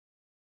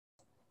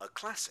a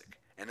classic,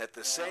 and at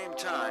the same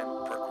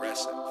time,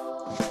 progressive.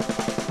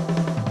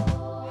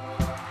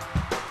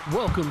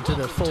 Welcome to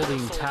the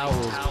Folding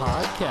Towels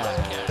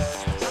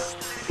Podcast.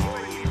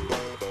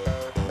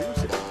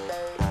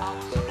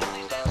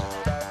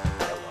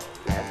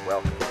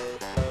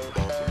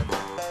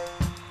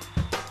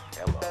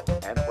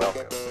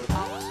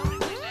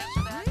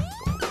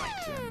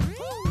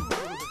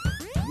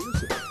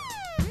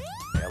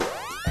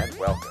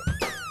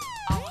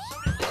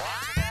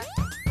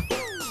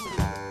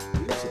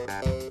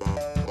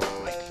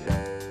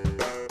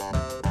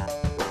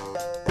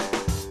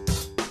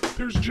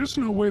 There's just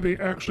no way they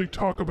actually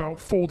talk about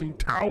folding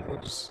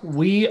towels.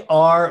 We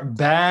are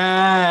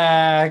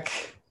back.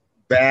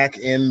 Back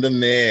in the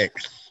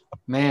mix.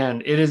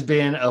 Man, it has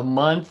been a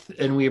month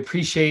and we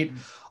appreciate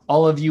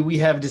all of you. We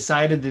have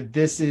decided that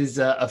this is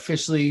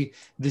officially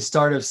the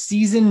start of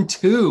season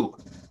 2.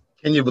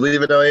 Can you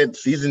believe it, Elliot?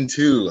 Season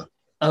 2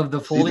 of the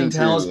Folding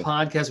Season Towels 2.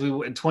 Podcast. We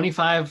went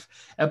 25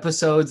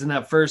 episodes in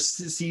that first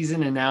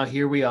season, and now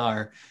here we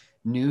are.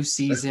 New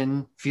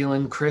season,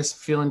 feeling crisp,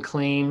 feeling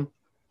clean.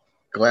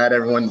 Glad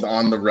everyone's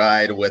on the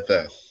ride with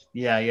us.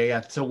 Yeah.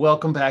 So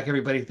welcome back,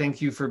 everybody.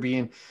 Thank you for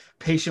being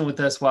patient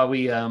with us while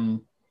we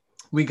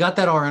got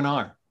that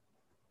R&R.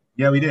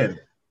 Yeah, we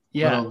did.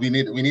 Yeah, Well, we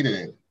needed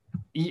it.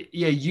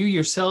 Yeah, you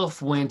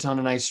yourself went on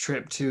a nice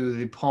trip to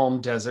the Palm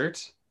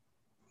Desert.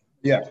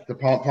 Yeah, the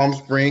Palm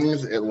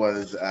Springs. It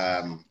was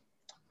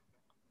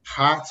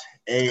hot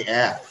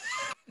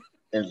AF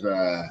is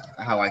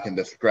how I can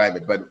describe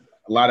it, but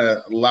a lot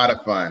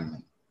of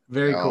fun.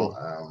 Very cool.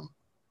 A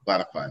lot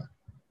of fun.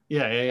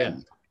 Yeah.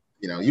 And,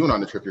 you went on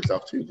the trip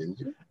yourself too, didn't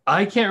you?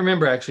 I can't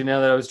remember actually. Now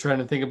that I was trying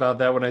to think about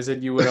that when I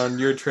said you went on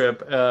your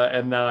trip,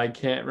 and now I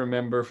can't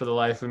remember for the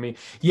life of me.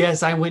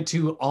 Yes, I went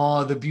to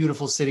the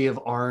beautiful city of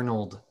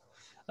Arnold,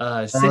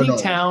 city,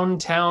 town,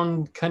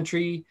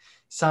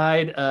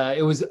 countryside.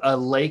 It was a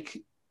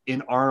lake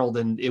in Arnold,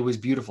 and it was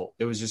beautiful.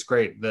 It was just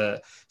great.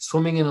 The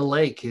swimming in a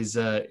lake is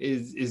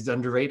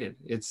underrated.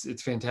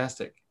 It's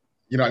fantastic.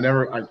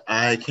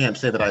 I can't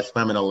say that I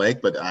swam in a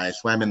lake, but I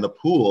swam in the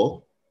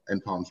pool in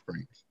Palm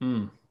Springs.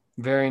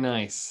 Very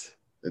nice.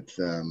 It's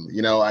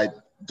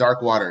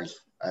dark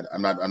waters.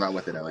 I'm not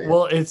with it, Elliot.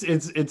 Well,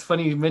 it's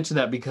funny you mentioned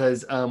that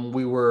because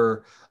we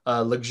were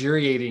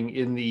luxuriating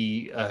in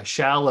the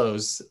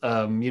shallows,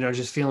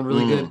 just feeling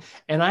really good,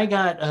 and I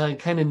got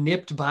kind of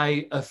nipped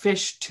by a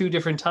fish 2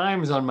 different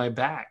times on my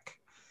back.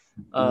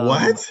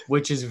 What?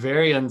 Which is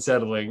very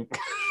unsettling.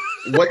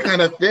 What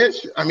kind of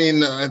fish? I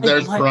mean,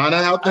 there's piranha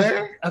out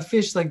there. A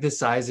fish like the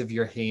size of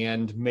your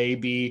hand,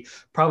 maybe.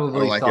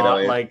 Probably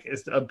thought like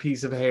a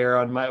piece of hair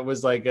on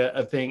was like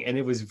a thing, and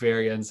it was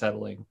very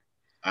unsettling.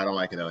 I don't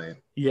like it,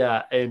 Elliot.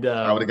 Yeah, and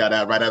I would have got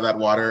out right out of that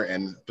water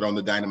and thrown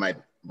the dynamite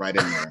right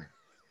in there.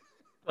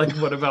 Like,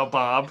 what about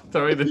Bob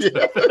throwing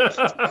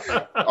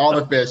the all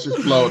the fish just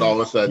float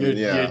all of a sudden.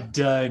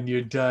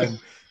 You're done.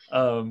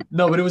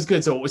 No, but it was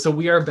good. So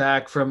we are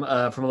back from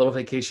a little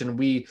vacation.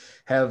 We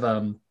have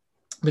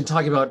been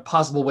talking about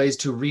possible ways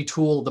to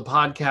retool the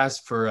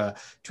podcast for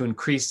to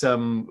increase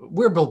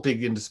we're both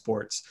big into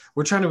sports.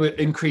 We're trying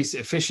to increase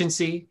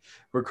efficiency.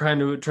 We're trying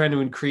to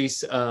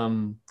increase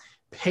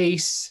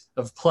pace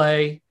of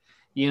play,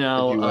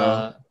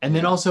 and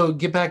then also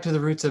get back to the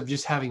roots of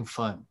just having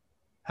fun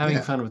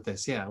with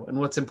this. Yeah. And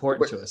what's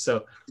important to us.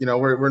 So,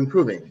 we're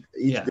improving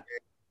each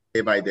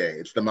day by day.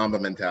 It's the Mamba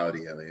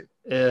mentality, Elliot.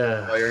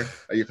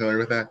 Are you familiar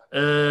with that?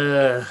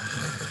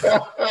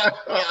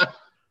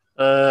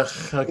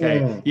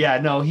 Okay. Yeah,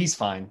 no, he's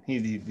fine.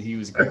 He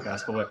was a great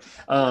basketball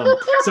player.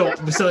 So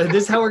this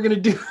is how we're gonna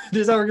do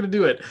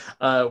it.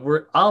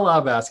 We're a la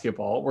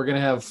basketball. We're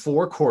gonna have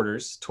 4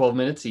 quarters, 12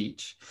 minutes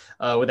each,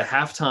 with a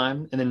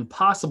halftime and then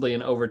possibly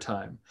an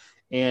overtime.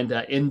 And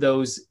in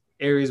those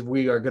areas,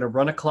 we are gonna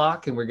run a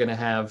clock and we're gonna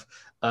have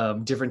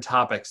different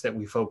topics that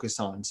we focus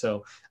on.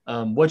 So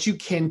what you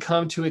can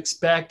come to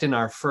expect in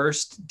our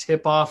first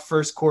tip-off,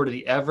 first quarter,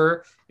 the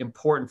ever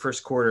important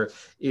first quarter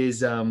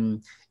is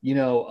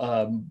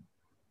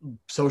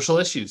social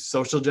issues,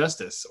 social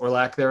justice or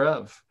lack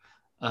thereof.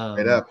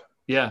 Straight up.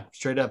 Yeah,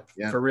 straight up.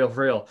 Yeah. For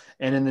real.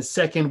 And in the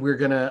second, we're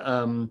going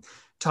to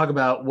talk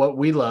about what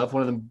we love.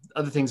 One of the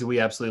other things that we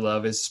absolutely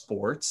love is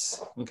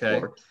sports. Okay.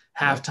 Sports.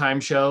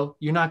 Halftime show.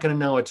 You're not going to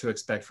know what to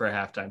expect for a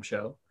halftime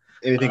show.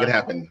 Anything could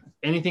happen.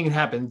 Anything can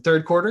happen.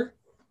 Third quarter?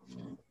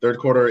 Third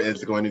quarter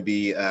is going to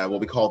be what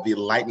we call the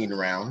lightning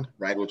round,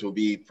 right? Which will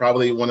be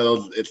probably one of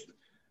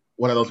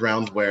those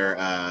rounds where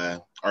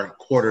our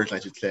quarters, I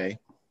should say,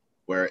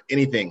 where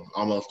anything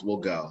almost will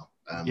go.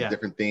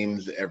 Different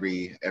themes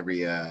every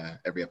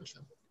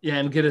episode. Yeah,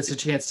 and get us a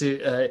chance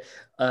to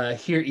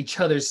hear each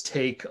other's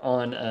take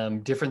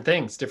on different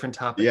things, different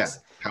topics. Yeah,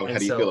 how do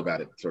you feel about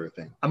it, sort of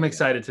thing. I'm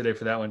excited today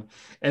for that one.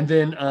 And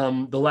then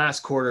the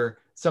last quarter,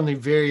 something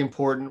very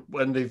important,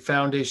 when the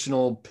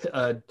foundational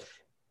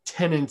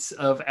tenets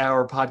of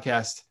our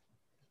podcast,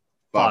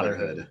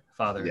 fatherhood,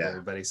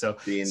 everybody. So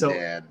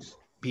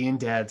being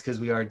dads, because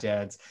we are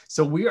dads.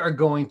 So we are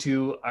going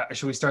to,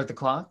 should we start the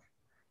clock?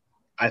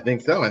 I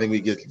think so. I think we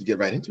get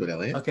right into it,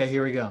 Elliot. Okay,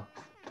 here we go.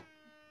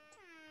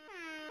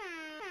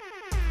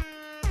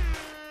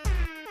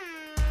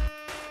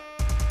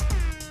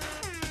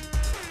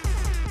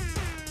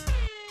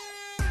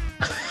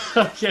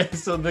 Okay,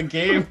 so the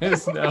game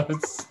is now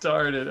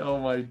started. Oh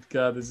my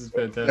god, this is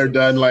fantastic. They're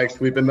done like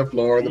sweeping the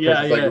floor. The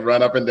Yeah, person's like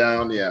run up and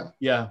down. Yeah.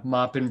 Yeah,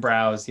 mop and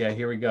browse. Yeah,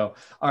 here we go.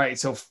 All right,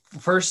 so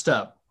first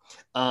up,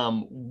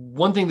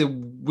 one thing that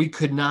we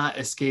could not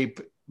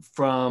escape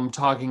from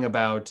talking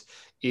about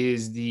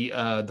is the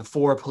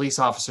four police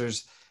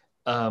officers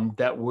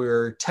that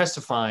were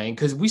testifying,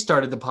 because we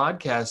started the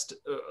podcast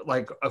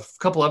like a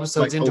couple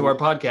episodes into our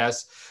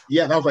podcast.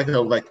 Yeah, that was like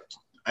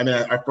I mean,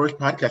 our first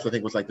podcast I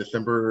think was like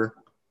December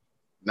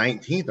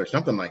 19th or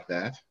something like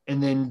that.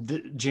 And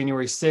then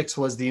January 6th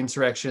was the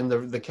insurrection,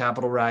 the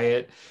Capitol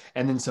riot.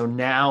 And then so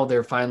now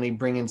they're finally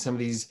bringing some of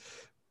these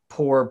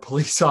poor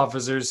police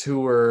officers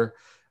who were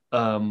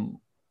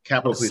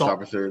Capitol police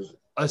officers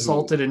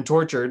assaulted and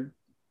tortured.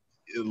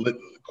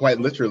 Quite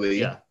literally.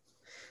 Yeah.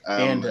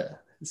 And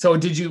so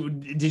did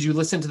you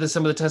listen to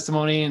some of the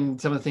testimony and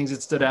some of the things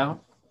that stood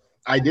out?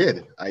 I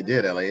did,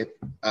 Elliot.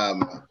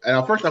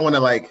 And first I want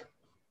to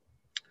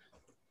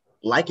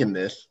liken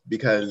this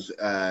because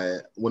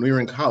when we were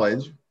in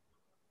college,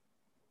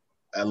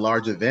 a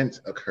large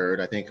event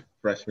occurred, I think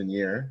freshman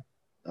year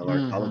of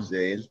our college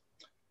days.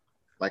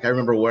 Like I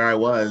remember where I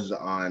was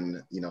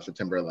on,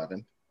 September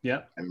 11th.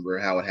 Yeah. I remember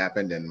how it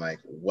happened and like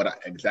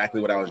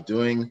exactly what I was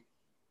doing,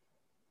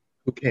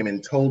 who came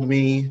and told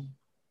me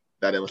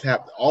that it was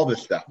happening, all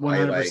this stuff.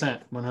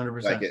 100%,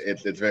 100%. Like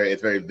it's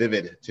very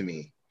vivid to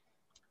me.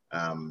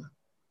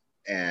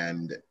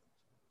 And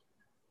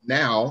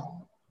now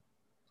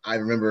I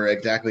remember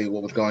exactly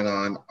what was going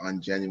on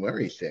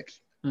January 6th,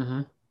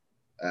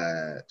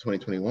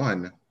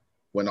 2021,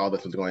 when all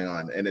this was going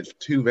on. And it's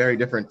two very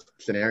different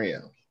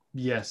scenarios.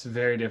 Yes,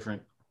 very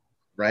different.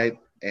 Right?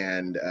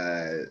 And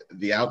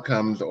the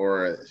outcomes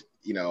or,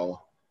 the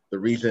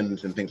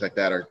reasons and things like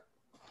that are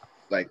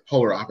like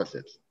polar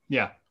opposites.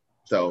 Yeah.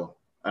 So,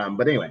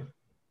 but anyway,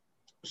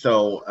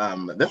 so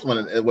this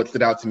one, what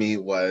stood out to me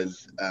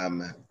was,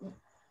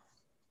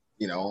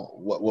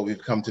 what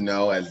we've come to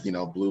know as,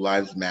 Blue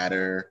Lives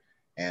Matter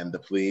and the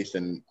police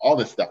and all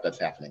this stuff that's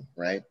happening,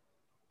 right?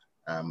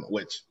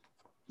 Which,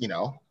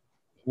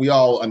 we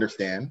all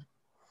understand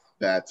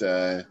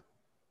that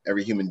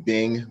every human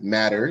being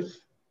matters.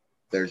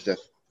 There's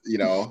just,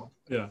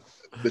 yeah,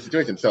 the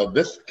situation. So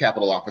this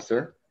Capitol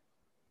officer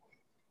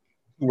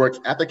who works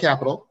at the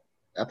Capitol,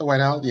 at the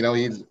White House,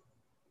 he's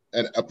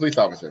a police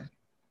officer.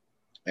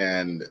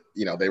 And,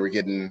 they were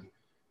getting,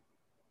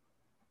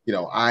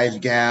 eyes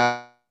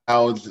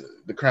gouged,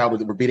 the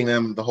crowd were beating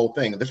them, the whole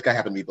thing. This guy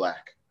happened to be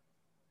black.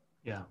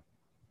 Yeah.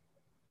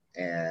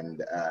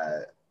 And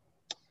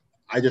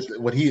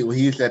what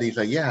he said, he's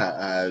like,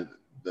 yeah,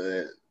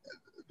 the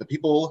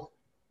people,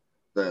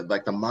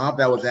 the mob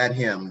that was at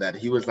him, that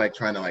he was like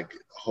trying to like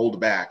hold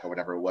back or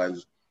whatever,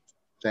 was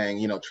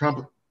saying,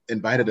 Trump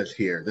invited us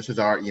here. This is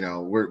our,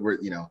 we're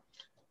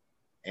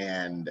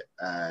and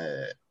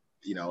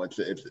it's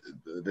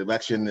the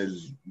election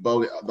is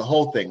bogus. The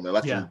whole thing, the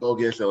election is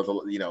bogus. It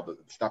was,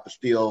 stop the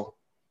steal.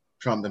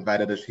 Trump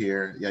invited us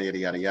here. Yada yada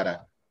yada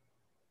yada.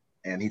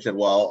 And he said,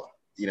 well,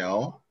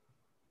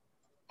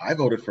 I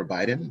voted for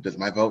Biden. Does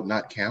my vote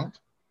not count?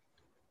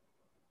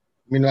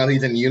 Meanwhile,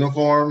 he's in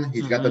uniform.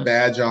 He's got the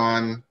badge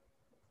on.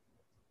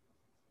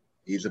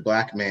 He's a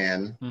black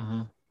man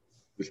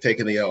who's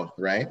taking the oath,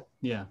 right?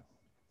 Yeah.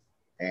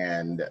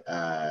 And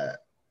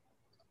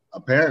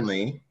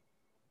apparently,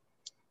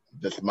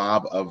 this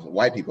mob of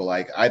white people,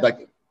 I'd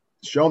like,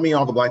 show me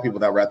all the black people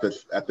that were at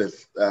this at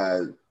this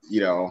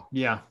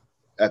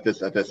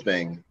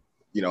thing,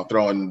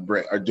 throwing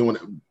brick or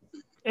doing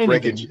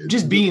breakage,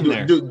 just being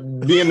there,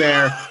 being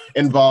there,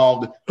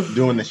 involved,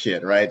 doing the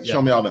shit, right? Yeah.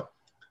 Show me all the,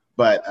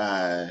 but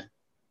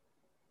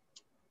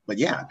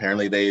yeah,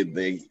 apparently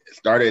they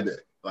started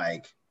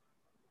like,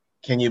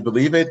 can you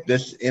believe it?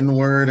 This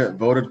N-word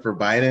voted for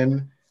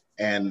Biden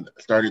and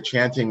started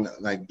chanting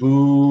like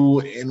boo,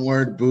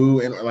 N-word,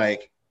 boo, and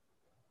like,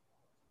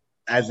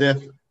 as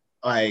if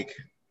like,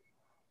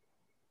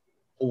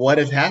 what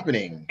is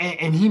happening?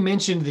 And he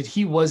mentioned that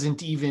he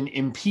wasn't even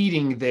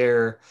impeding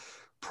their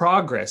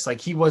progress. Like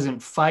he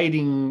wasn't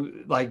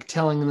fighting, like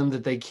telling them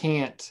that they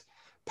can't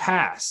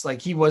pass.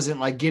 Like he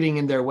wasn't like getting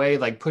in their way,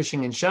 like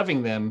pushing and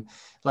shoving them.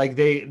 Like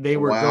they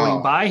were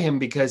going by him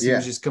because he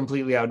was just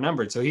completely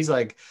outnumbered. So he's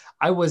like,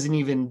 I wasn't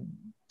even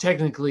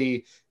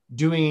technically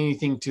doing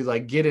anything to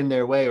like get in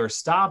their way or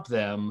stop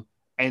them.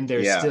 And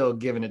they're still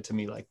giving it to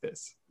me like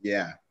this.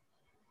 Yeah.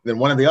 Then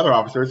one of the other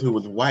officers who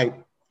was white,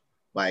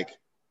 like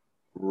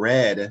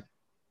read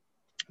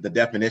the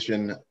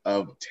definition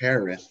of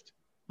terrorist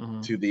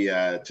to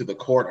the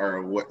court,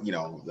 or what, to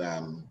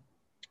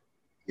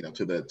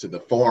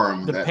the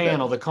forum, the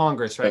panel, the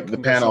Congress, right? The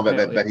panel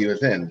that he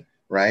was in,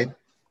 right?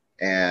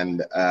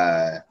 And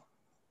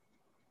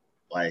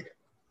like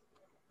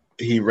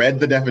he read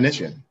the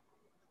definition.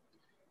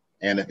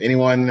 And if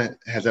anyone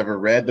has ever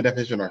read the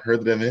definition or heard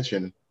the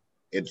definition,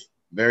 it's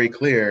very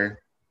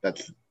clear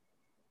that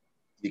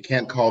you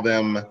can't call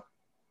them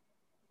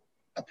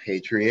a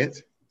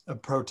patriot, a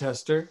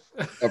protester,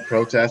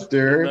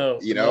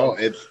 no.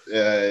 It's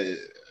there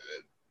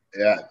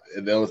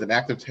was an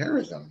act of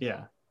terrorism.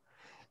 Yeah.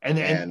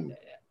 And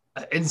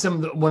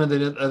one of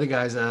the other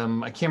guys,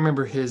 I can't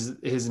remember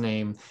his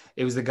name.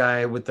 It was the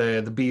guy with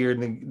the beard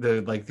and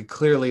the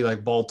clearly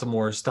like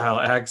Baltimore style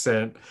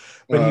accent,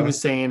 but he was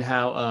saying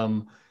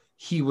how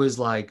he was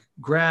like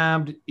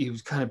grabbed, he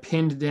was kind of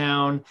pinned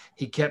down,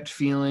 he kept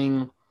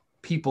feeling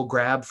people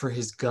grab for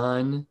his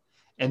gun,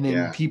 and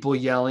then people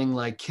yelling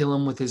like kill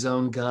him with his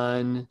own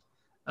gun,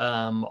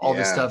 all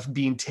this stuff,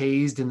 being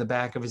tased in the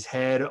back of his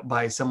head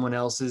by someone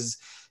else's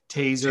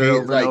taser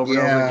over and over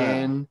and over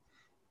again.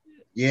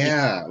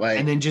 Yeah, like,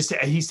 and then he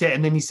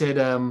said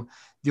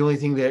the only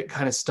thing that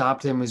kind of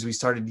stopped him is we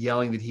started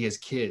yelling that he has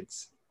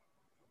kids.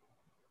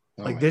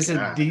 Like this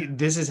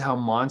is how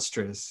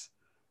monstrous,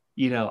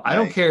 I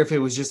don't care if it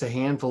was just a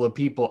handful of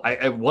people.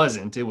 It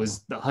wasn't. It was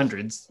the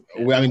hundreds.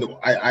 Well, I mean,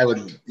 I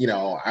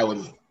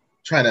was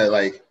trying to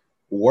like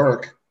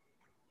work,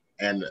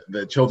 and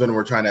the children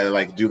were trying to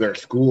like do their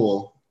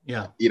school.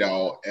 Yeah.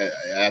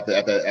 At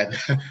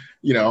the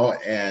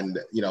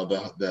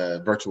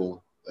the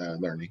virtual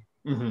learning.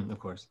 Mm-hmm, of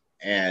course.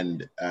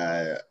 And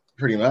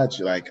pretty much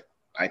like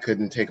I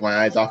couldn't take my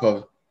eyes off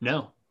of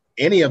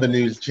any of the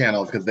news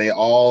channels because they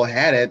all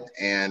had it,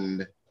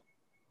 and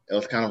it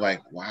was kind of like,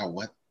 wow,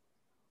 what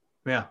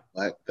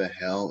the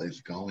hell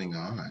is going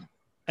on?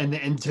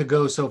 And to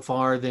go so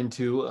far then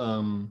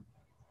to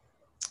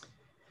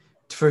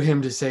for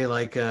him to say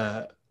like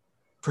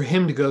for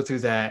him to go through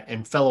that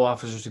and fellow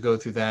officers to go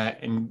through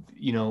that, and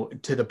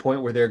to the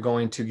point where they're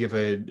going to give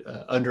a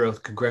under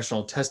oath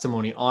congressional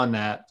testimony on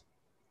that.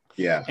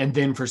 Yeah. And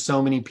then for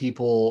so many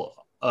people,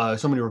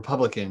 so many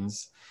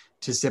Republicans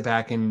to sit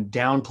back and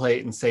downplay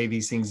it and say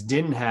these things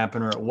didn't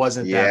happen or it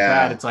wasn't that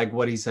bad. It's like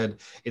what he said.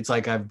 It's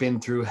like I've been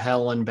through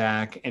hell and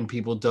back, and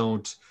people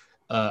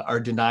are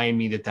denying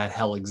me that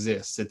hell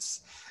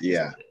exists.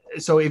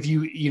 So if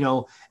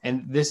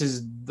and this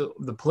is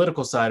the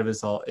political side of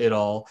it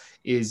all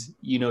is,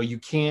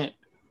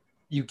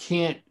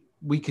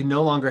 we can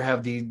no longer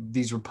have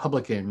these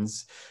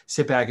Republicans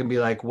sit back and be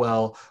like,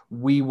 well,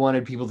 we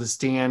wanted people to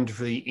stand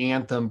for the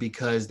anthem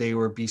because they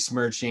were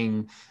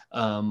besmirching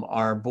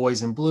our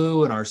boys in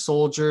blue and our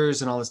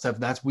soldiers and all this stuff.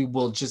 We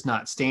will just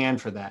not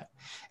stand for that.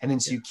 And then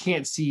so you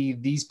can't see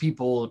these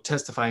people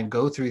testify and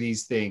go through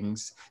these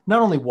things,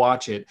 not only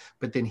watch it,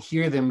 but then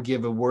hear them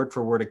give a word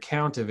for word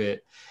account of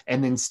it,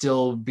 and then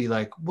still be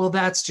like, well,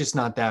 that's just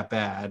not that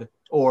bad.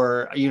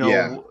 Or, it's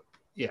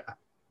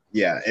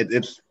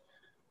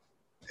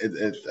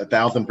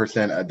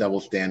 1,000% a double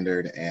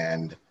standard.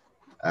 And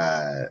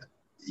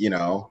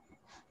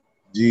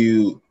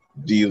do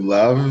you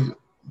love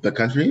the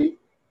country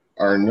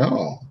or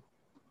no?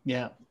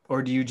 Yeah.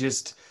 Or do you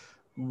just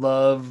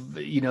love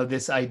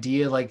this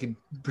idea, like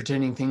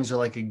pretending things are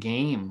like a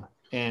game,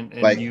 and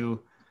like,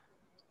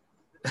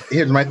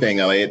 here's my thing,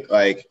 Elliot,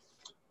 like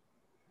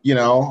it's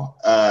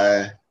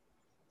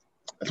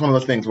one of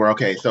those things where,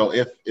 okay, so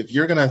if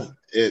you're gonna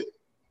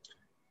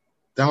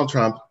Donald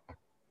Trump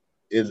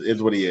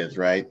is what he is,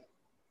 right?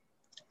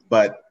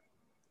 But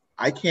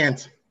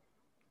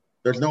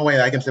there's no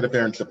way I can sit up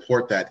there and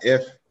support that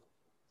if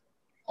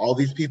all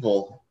these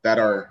people that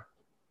are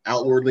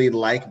outwardly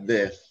like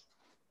this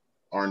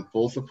are in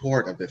full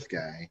support of this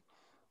guy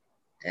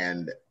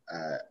and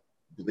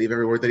believe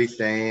every word that he's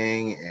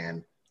saying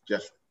and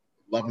just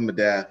love him to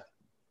death.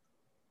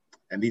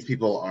 And these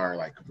people are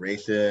like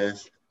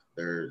racist,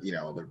 they're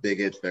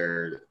bigots,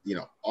 they're,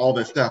 all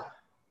this stuff.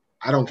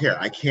 I don't care.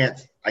 I can't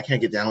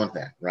get down with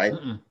that, right?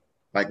 Mm-mm.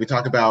 Like we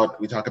talk about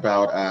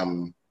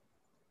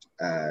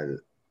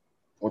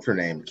what's her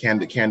name?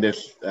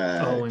 Candace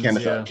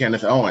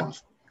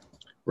Owens,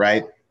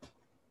 right?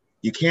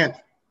 You can't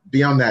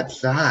be on that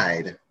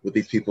side with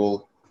these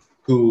people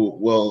who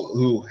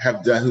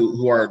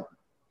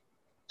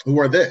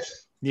are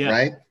this,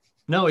 right?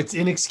 No, it's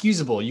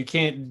inexcusable. You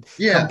can't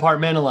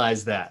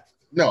compartmentalize that.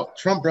 No,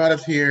 Trump brought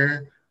us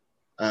here.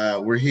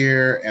 We're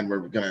here, and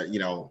we're gonna,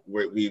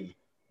 we've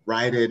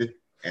rioted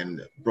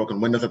and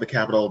broken windows at the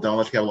Capitol, down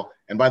Capitol.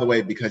 And by the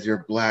way, because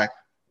you're black,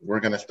 we're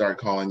gonna start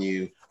calling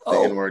you the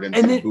N-word and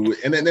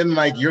then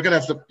like you're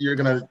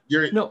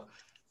no,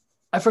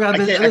 I forgot.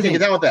 I can't get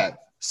down with that.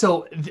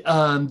 So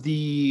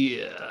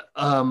the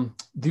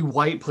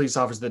white police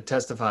officer that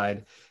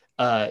testified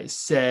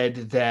said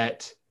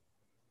that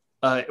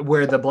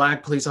where the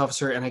black police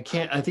officer, and I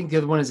think the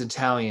other one is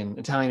Italian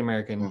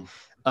American,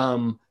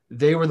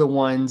 they were the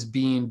ones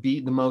being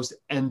beaten the most,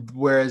 and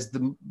whereas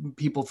the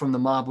people from the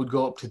mob would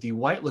go up to the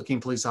white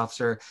looking police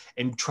officer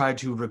and try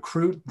to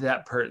recruit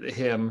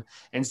him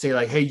and say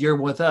like, hey, you're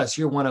with us,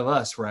 you're one of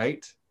us,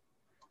 right?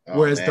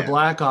 Whereas the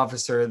black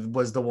officer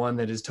was the one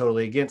that is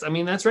totally against. I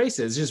mean, that's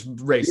racist. It's just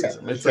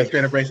racism. It's like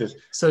straight up racist.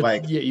 So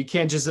like, you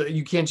can't just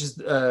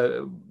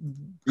go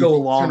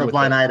along. Turn a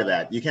blind eye to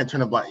that. You can't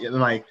turn a blind.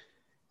 Like,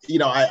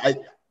 I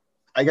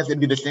guess it'd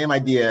be the same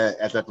idea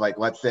as if, like,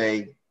 let's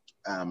say,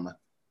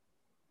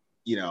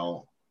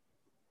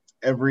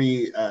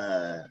 every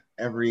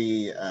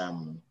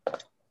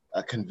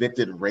a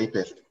convicted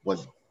rapist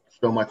was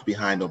so much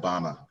behind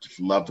Obama, just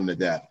loved him to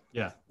death.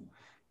 Yeah.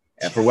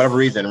 And for whatever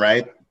reason,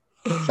 right?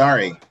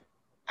 Sorry,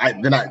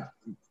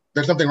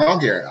 there's something wrong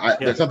here. Yeah.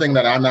 There's something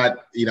that I'm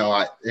not,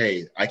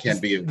 I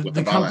can't be with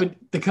Obama.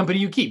 The company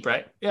you keep,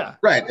 right? Yeah.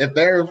 Right. If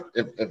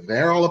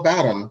they're all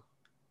about him,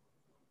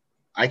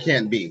 I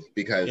can't be,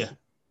 because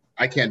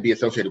I can't be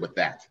associated with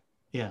that.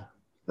 Yeah.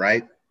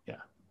 Right. Yeah.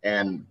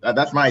 And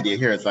that's my idea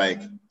here. It's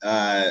like,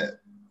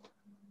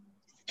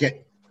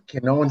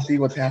 can no one see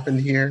what's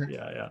happened here?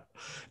 Yeah.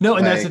 No,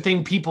 and that's the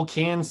thing, people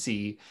can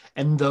see,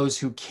 and those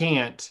who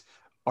can't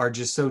are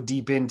just so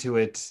deep into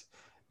it,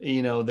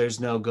 there's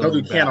no going back.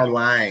 Those who can't are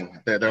lying.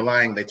 They're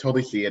lying. They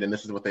totally see it, and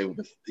this is what they,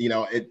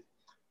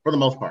 for the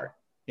most part.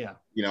 Yeah.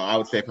 I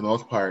would say for the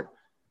most part,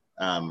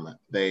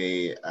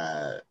 they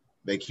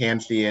can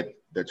see it.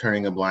 They're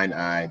turning a blind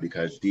eye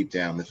because deep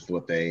down, this is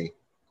what they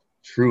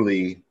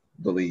truly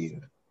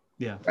believe.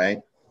 Yeah.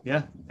 Right.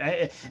 Yeah,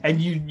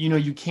 and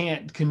you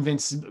can't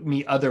convince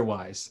me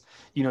otherwise.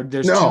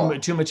 There's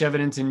too much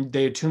evidence, and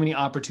there are too many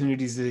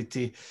opportunities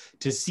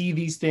to see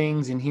these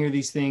things and hear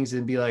these things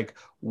and be like,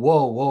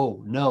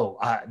 whoa, no,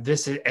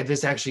 this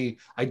actually,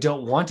 I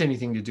don't want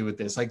anything to do with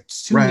this. Like,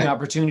 too many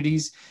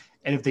opportunities,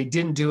 and if they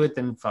didn't do it,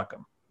 then fuck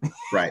them.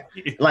 Right.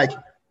 Like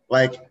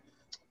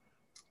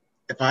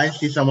if I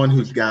see someone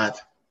who's got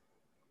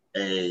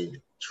a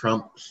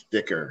Trump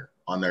sticker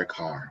on their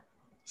car,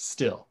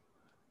 still.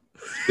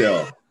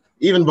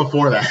 Even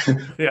before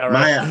that, yeah,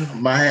 right.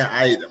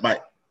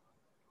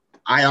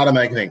 I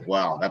automatically think,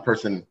 wow, that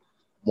person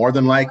more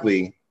than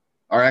likely,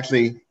 or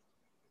actually,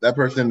 that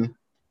person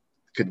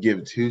could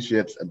give two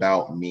shits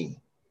about me,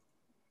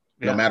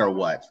 no matter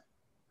what.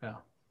 Yeah.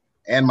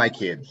 And my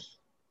kids.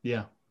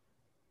 Yeah.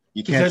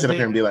 You can't sit up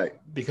here and be like,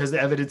 because the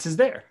evidence is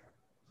there.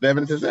 The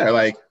evidence is there.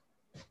 Like,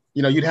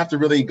 you'd have to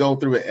really go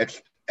through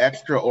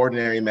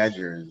extraordinary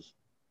measures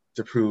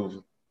to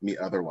prove me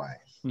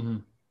otherwise. Mm-hmm.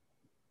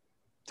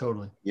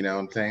 Totally. You know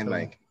what I'm saying?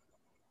 Totally. Like,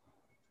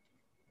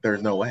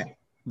 there's no way.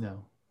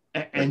 No.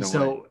 And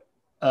so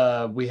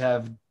we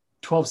have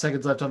 12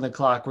 seconds left on the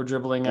clock. We're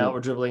dribbling out. We're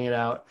dribbling it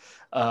out.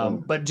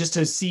 But just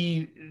to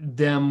see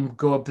them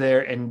go up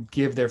there and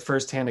give their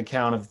firsthand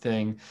account of the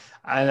thing,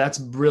 that's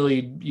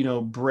really,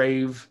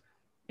 brave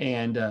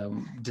and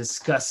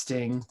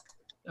disgusting.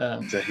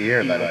 To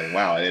hear that, like,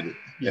 wow, it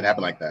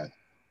happened like that.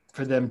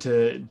 For them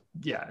to,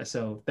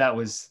 so that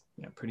was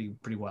pretty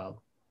wild.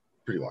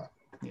 Pretty wild.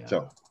 Yeah.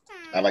 So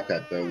I like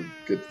that though.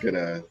 Good.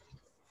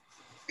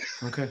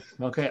 Okay.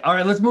 All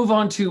right. Let's move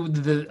on to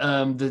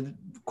the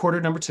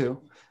quarter number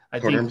 2.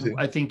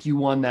 I think you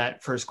won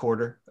that first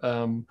quarter.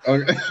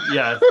 Okay.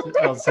 Yeah,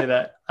 I'll say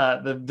that.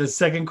 The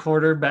second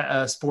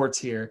quarter sports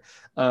here.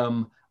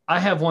 I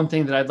have one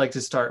thing that I'd like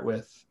to start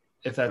with,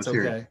 if that's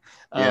okay.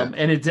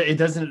 And it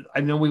doesn't. I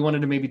know we wanted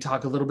to maybe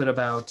talk a little bit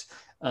about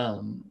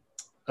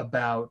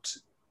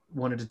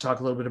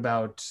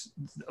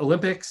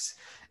Olympics.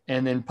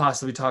 And then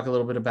possibly talk a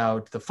little bit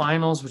about the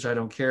finals, which I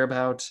don't care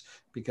about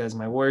because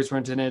my Warriors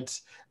weren't in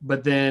it.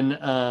 But then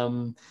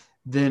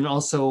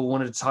also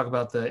wanted to talk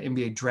about the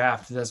NBA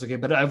draft, if that's okay.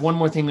 But I have one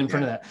more thing in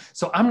front of that.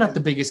 So I'm not the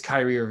biggest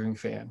Kyrie Irving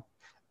fan.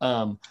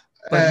 But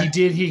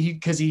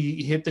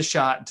he hit the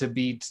shot to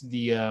beat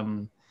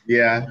the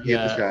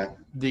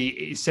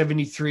the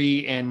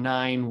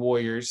 73-9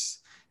 Warriors,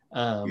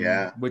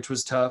 which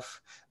was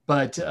tough.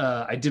 But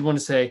I did want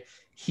to say,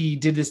 he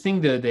did this thing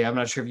the other day. I'm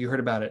not sure if you heard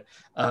about it.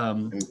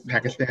 In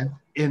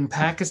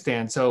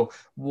Pakistan. So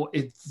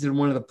it's in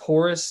one of the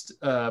poorest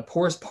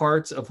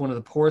parts of one of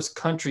the poorest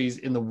countries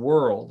in the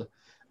world.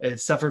 It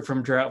suffered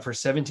from drought for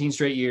 17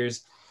 straight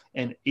years,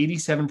 and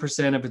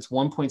 87% of its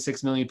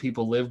 1.6 million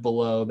people live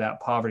below that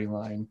poverty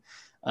line.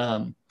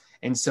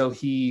 And so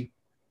he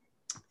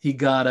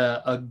got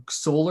a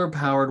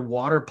solar-powered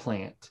water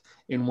plant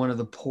in one of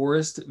the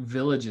poorest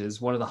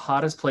villages, one of the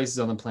hottest places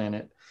on the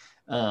planet.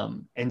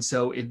 And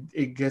so it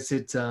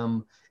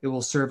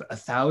will serve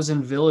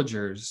 1,000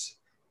 villagers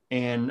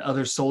and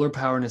other solar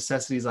power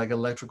necessities like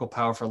electrical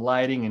power for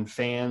lighting and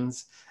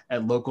fans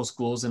at local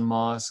schools and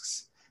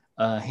mosques,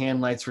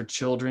 hand lights for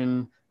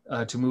children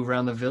to move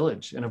around the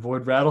village and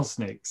avoid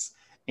rattlesnakes,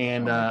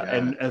 and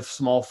a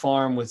small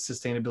farm with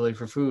sustainability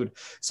for food.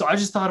 So I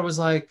just thought it was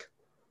like,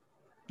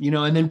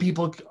 and then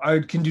people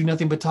can do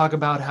nothing but talk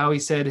about how he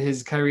said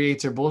his Kyrie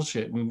 8s are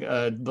bullshit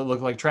and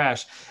look like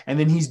trash. And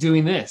then he's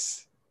doing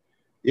this.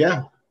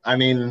 Yeah, I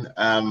mean,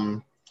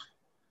 I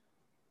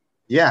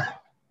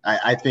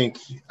think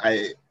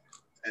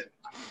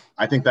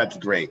that's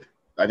great.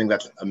 I think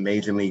that's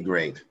amazingly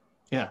great.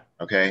 Yeah.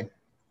 Okay.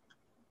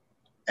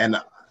 And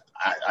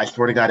I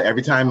swear to God,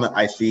 every time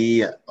I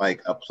see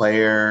like a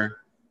player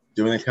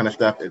doing this kind of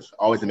stuff, it's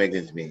always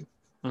amazing to me.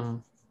 Mm-hmm.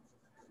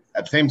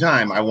 At the same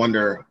time, I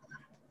wonder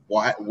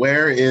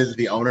where is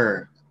the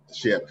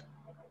ownership?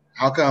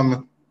 How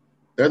come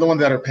they're the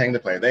ones that are paying the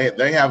player?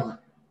 They have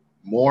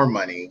more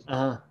money.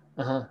 How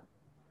come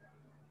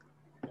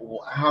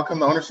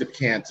the ownership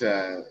can't,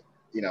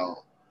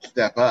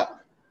 step up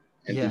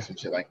and do some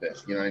shit like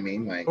this? You know what I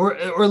mean? Like, or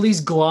at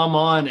least glom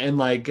on and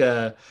like,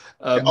 match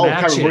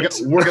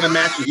it. We're gonna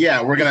match it.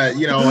 Yeah, we're gonna,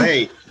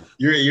 hey,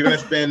 you're gonna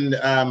spend,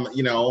 a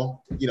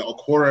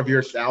quarter of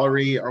your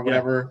salary or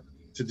whatever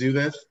to do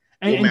this.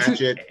 and, we'll and match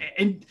to, it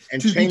and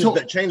to be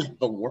told, change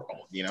the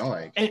world, you know,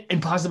 like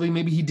and possibly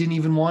maybe he didn't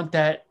even want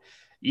that.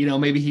 You know,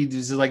 maybe he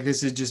was like,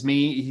 this is just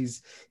me.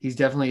 He's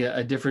definitely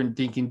a different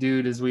thinking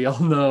dude, as we all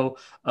know.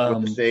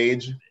 with the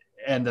sage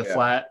And the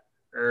flat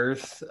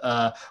earth.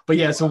 But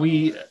yeah, so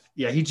he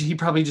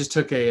probably just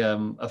took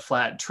a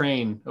flat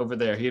train over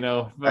there, you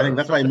know. I think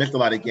that's why he missed a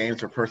lot of games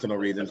for personal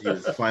reasons. He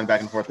was flying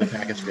back and forth to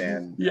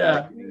Pakistan.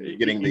 Yeah,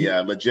 getting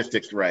the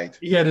logistics right.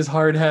 He had his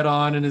hard hat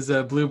on and his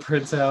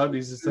blueprints out. And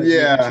he's just like,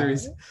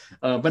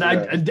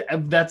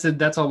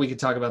 that's all we could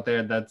talk about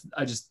there.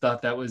 I just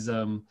thought that was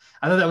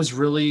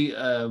really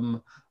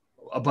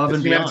above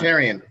and beyond.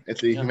 Humanitarian.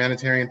 It's a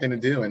humanitarian thing to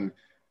do, and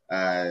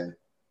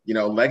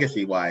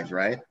legacy wise,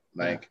 right?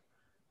 Like,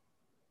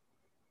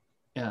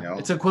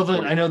 it's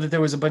equivalent. I know that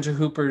there was a bunch of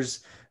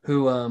hoopers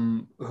who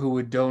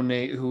would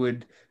donate, who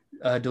would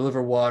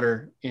deliver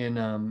water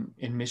in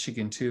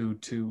Michigan too,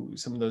 to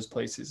some of those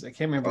places. I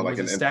can't remember. Was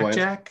it Stack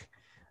Jack?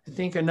 I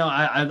think. No,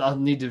 I'll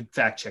need to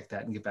fact check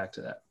that and get back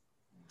to that.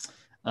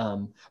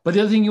 But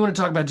the other thing you want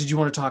to talk about? Did you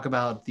want to talk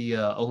about the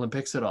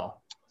Olympics at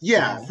all?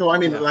 Yeah. So I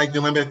mean, like the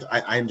Olympics,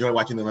 I enjoy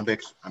watching the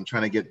Olympics. I'm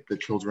trying to get the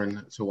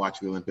children to watch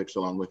the Olympics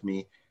along with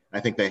me. I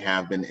think they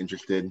have been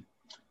interested,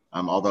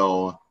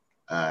 although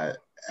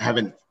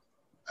haven't.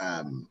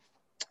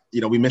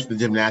 We missed the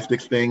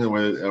gymnastics thing,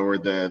 or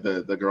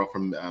the girl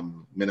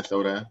from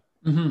Minnesota,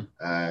 Suni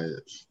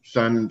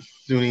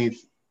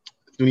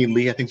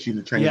Lee. I think she's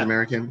a Chinese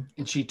American,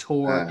 and she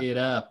tore it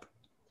up.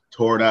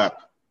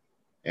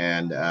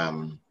 And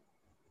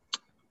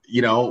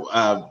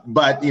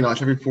but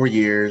it's every 4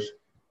 years.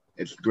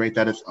 It's great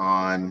that it's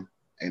on,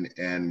 and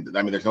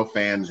I mean, there's no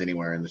fans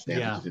anywhere in the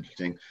stands, which is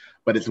interesting.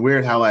 But it's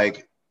weird how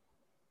like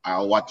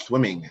I'll watch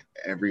swimming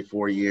every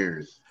 4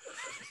 years.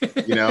 Like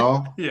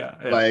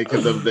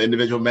the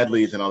individual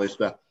medleys and all this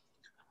stuff.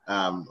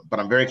 But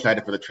I'm very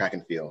excited for the track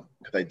and field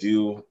because I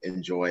do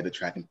enjoy the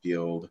track and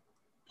field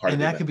part.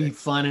 And that could be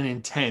fun and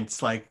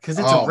intense, like because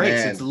it's a race.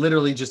 Man. It's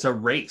literally just a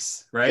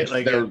race, right? It's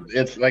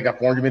like a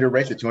 400-meter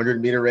race, a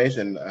 200-meter race,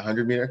 and a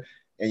 100-meter.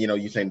 And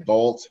Usain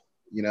Bolt,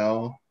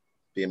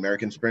 the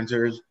American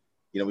sprinters.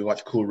 We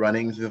watched Cool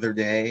Runnings the other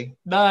day.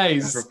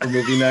 Nice for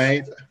movie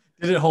night.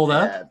 Did it hold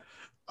up?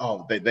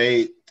 Oh,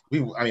 they've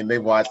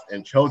watched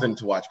and chosen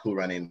to watch Cool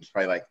Runnings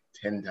probably like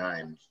 10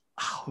 times.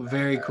 Oh,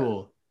 very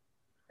cool.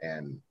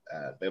 And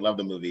they love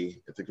the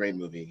movie. It's a great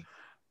movie.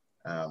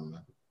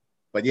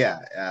 But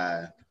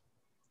yeah,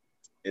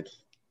 it's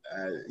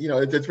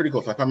it's pretty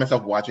cool. So I find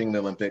myself watching the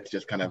Olympics,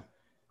 just kind of,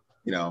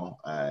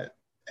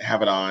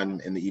 have it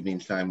on in the evening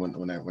time when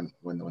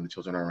the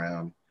children are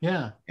around.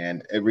 Yeah.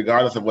 And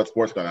regardless of what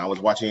sport's going on, I was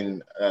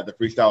watching the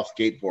freestyle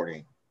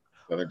skateboarding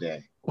the other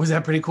day. Was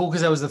that pretty cool?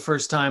 Because that was the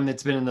first time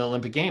that's been in the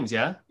Olympic Games,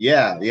 yeah?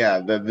 Yeah.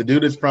 The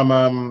dude is from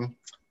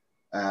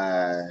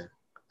the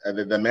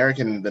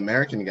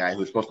American guy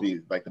who's supposed to be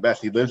like the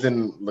best. He lives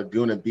in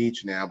Laguna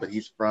Beach now, but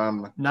he's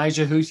from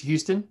Nyjah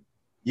Houston.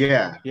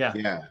 Yeah.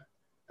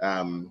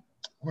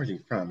 Where's he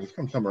from? He's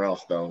from somewhere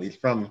else though. He's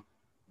from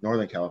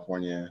Northern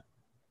California,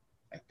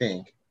 I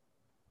think.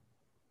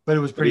 But it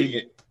was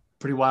pretty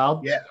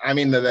wild. Yeah, I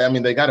mean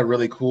they got a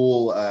really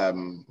cool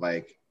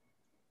like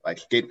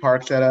skate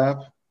park set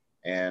up.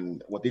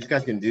 And what these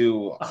guys can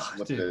do,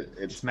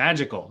 it's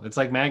magical. It's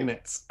like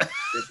magnets.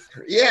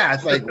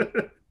 It's like,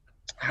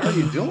 how are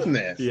you doing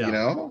this?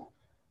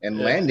 And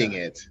landing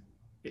it.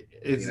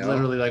 It's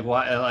literally like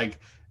why? Like,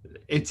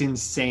 it's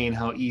insane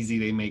how easy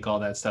they make all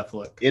that stuff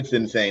look. It's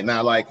insane.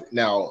 Now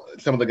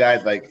some of the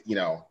guys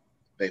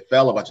they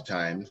fell a bunch of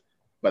times,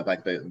 but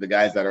like the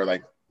guys that are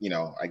like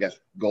I guess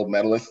gold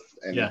medalists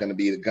and gonna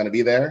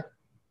be there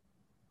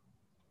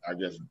are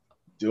just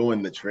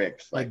doing the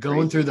tricks, like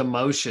going through the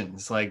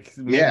motions, like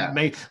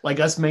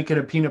us making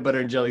a peanut butter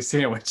and jelly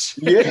sandwich.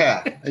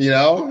 Because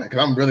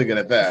I'm really good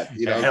at that.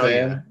 You know what I'm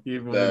saying?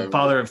 The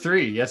father of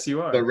three. Yes,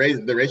 you are. The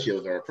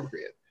ratios are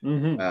appropriate.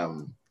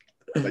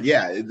 But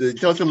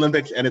it's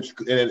Olympics, and it's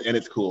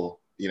cool.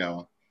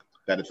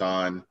 That it's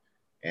on,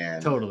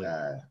 and totally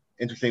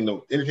interesting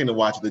to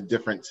watch the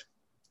different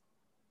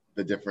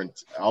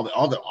all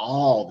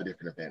the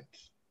different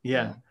events.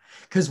 Yeah,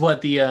 because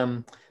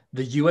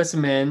the U.S.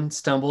 men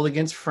stumbled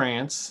against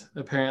France.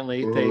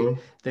 Apparently,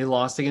 they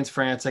lost against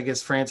France. I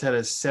guess France had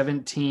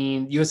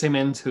USA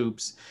men's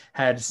hoops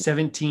had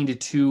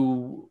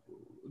 17-2.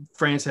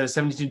 France had a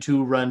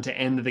 17-2 run to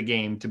end the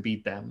game to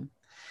beat them.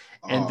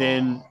 And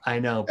then I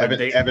know,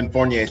 but Evan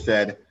Fournier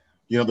said,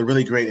 they're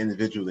really great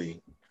individually,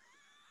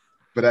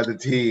 but as a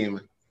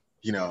team,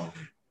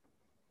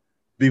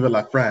 Viva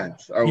la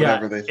France or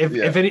whatever they say.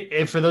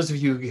 If for those of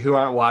you who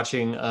aren't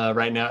watching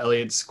right now,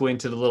 Elliot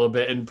squinted a little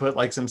bit and put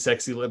like some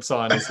sexy lips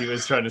on as he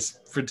was trying to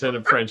pretend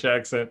a French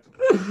accent.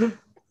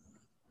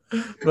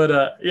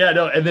 But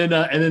and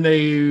then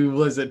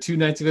they 3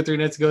 nights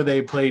ago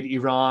they played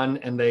Iran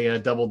and they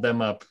doubled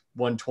them up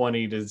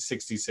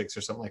 120-66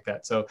 or something like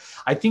that. So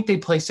I think they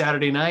play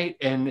Saturday night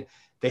and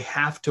they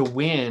have to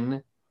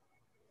win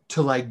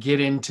to like get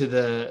into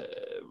the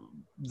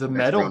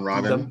medal,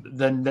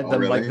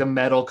 like the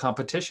medal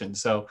competition.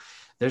 So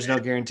there's no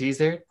guarantees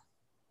there.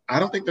 I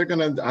don't think they're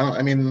gonna.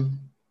 I mean,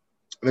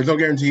 there's no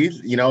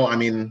guarantees. I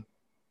mean,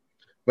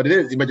 but it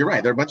is. But you're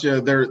right. They're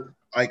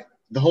like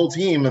the whole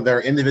team.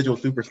 They're individual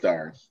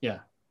superstars. Yeah.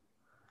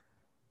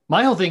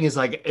 My whole thing is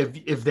like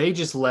if they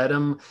just let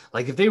them,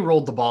 like if they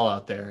rolled the ball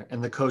out there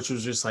and the coach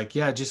was just like,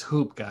 yeah, just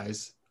hoop,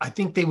 guys, I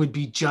think they would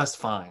be just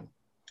fine.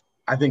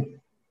 I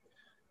think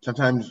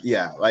sometimes,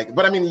 yeah, like,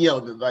 but I mean,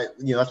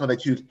 that's why they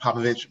choose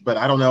Popovich. But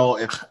I don't know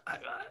if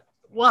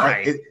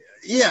why.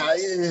 Yeah,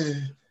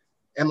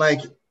 and like,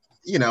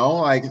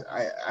 like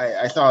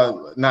I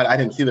saw I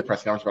didn't see the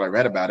press conference, but I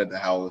read about it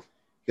how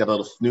he got a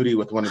little snooty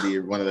with one of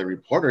the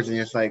reporters, and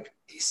it's like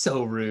he's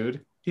so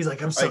rude. He's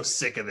like, I'm so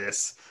sick of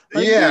this.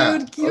 Like, yeah,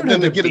 dude, you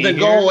don't have to be then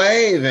here. go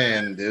away,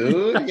 then,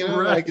 dude.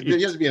 Right. Like you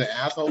have to be an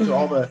asshole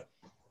to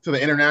the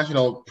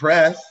international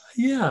press.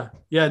 Yeah,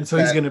 and so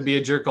he's going to be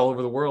a jerk all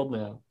over the world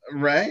now.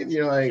 Right?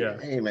 You're like,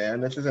 hey man,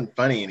 this isn't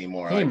funny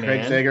anymore. Hey, like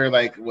Craig Sager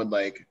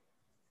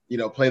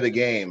would play the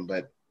game,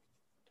 but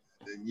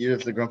you're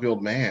just a grumpy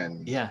old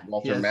man. Yeah,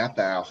 Walter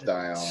Matthau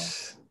style.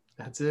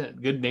 That's it.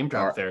 Good name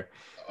drop there.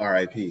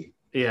 R.I.P.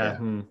 Yeah.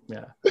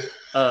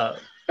 I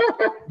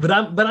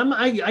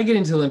get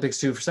into Olympics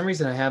too. For some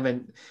reason, I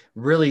haven't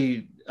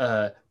really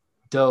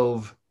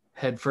dove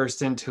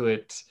headfirst into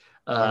it.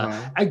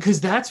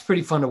 Because that's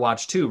pretty fun to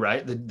watch too,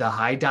 right? The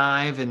high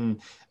dive and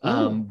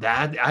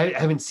that I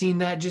haven't seen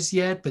that just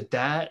yet, but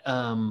that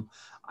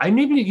I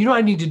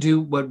need to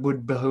do what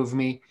would behoove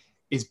me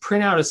is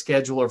print out a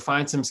schedule or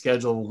find some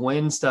schedule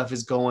when stuff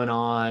is going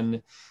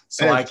on,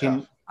 so I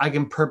can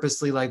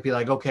purposely be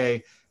like,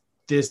 okay,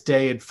 this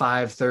day at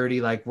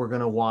 5:30, like we're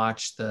gonna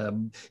watch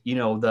the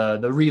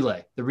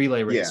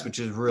relay race, which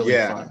is really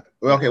fun.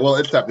 Okay, well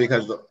it's tough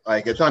because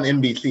it's on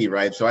NBC,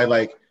 right? So I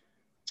I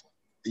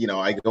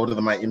go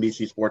to my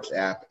NBC Sports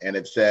app and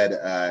it said,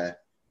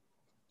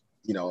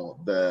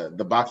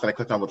 the box that I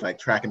clicked on was like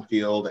track and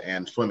field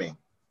and swimming.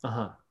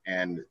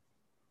 And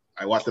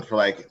I watched it for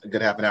like a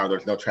good half an hour.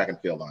 There's no track and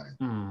field on it.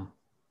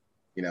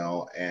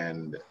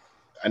 And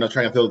I know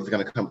track and field is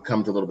going to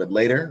come a little bit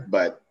later,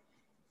 but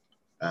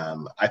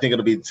I think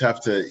it'll be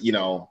tough to,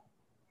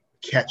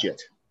 catch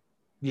it.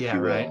 Yeah,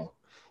 right.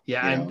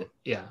 Yeah,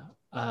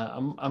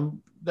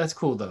 I'm that's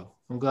cool though.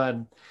 I'm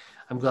glad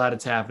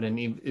it's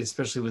happening,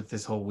 especially with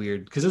this whole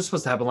weird, because it was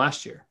supposed to happen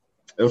last year.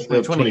 It was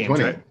 2020. Games,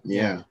 right?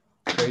 Yeah.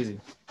 Crazy.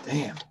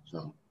 Damn.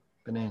 So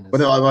bananas. But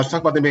let's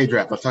talk about the NBA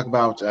draft. Let's talk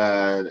about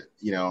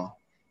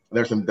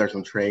there's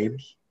some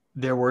trades.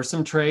 There were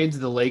some trades.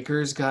 The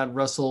Lakers got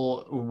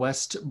Russell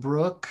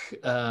Westbrook.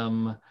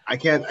 Elliot.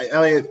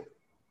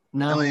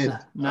 Not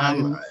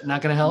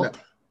going to help.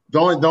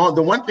 No.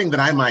 The one thing that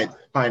I might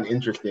find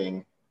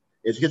interesting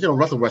is because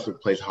Russell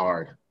Westbrook plays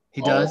hard.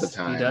 He does. All the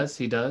time.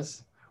 He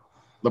does.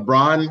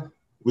 LeBron,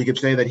 we could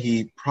say that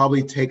he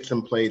probably takes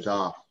some plays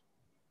off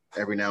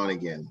every now and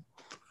again.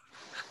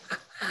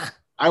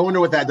 I wonder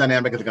what that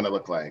dynamic is going to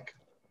look like.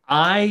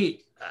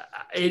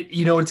 It's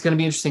going to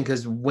be interesting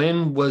because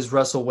when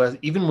Russell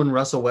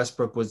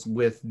Westbrook was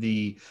with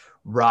the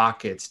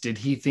Rockets, did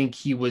he think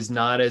he was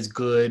not as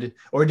good,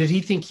 or did he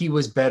think he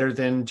was better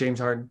than James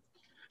Harden?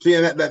 See,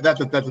 that's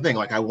the thing.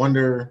 Like, I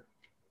wonder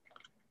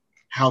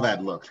how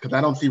that looks because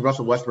I don't see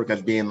Russell Westbrook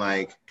as being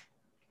like,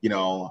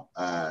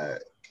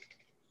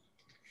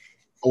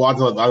 I'll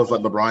just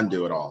let LeBron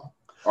do it all,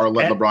 or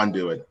let LeBron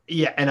do it.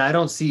 Yeah, and I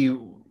don't see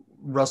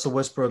Russell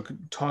Westbrook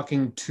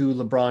talking to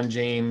LeBron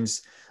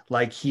James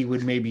like he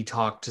would maybe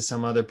talk to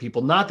some other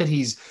people. Not that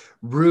he's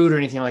rude or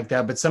anything like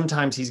that, but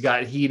sometimes he's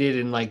got heated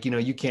and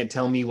you can't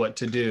tell me what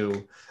to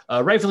do.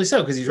 Rightfully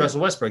so, because he's Russell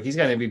Westbrook. He's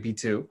got an MVP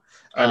too.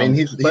 I mean,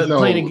 he's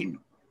playing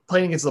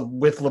against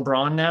with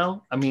LeBron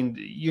now. I mean,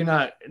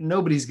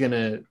 nobody's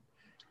gonna.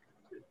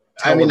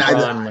 I mean,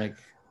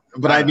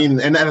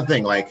 and that's the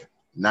thing. Like,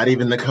 not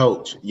even the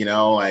coach.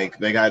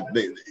 They got.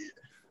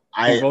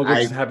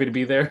 Vogel's happy to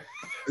be there.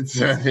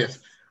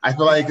 I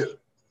feel like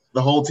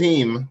the whole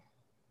team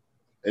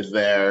is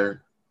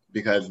there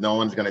because no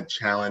one's going to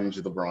challenge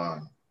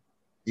LeBron.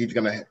 He's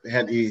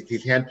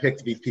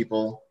handpicked these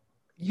people.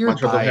 You're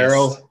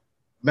biased.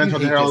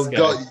 Harrell,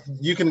 go.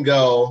 You can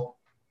go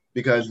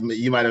because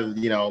you might have,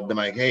 been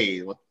like,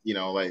 hey,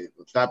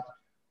 stop.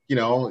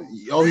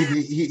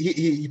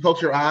 He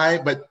poked your eye,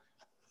 but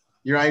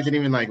your eyes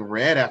didn't even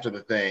red after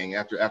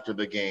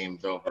the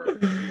game's over.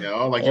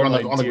 You're on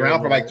the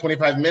ground for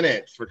 25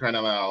 minutes for crying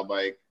out loud,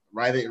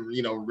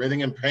 writhing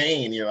in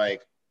pain. You're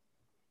like,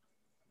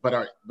 but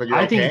you're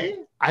okay.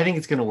 I think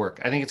it's gonna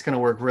work. I think it's gonna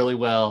work really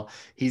well.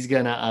 He's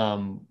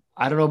gonna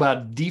I don't know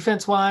about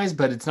defense wise,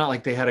 but it's not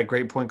like they had a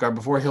great point guard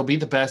before. He'll be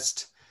the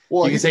best.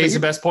 Well, you can say he's the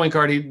best point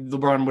guard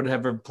LeBron would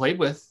have ever played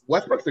with.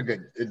 Westbrook's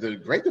is a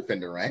great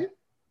defender, right?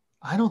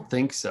 I don't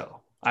think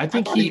so. I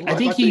think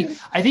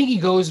he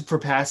goes for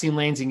passing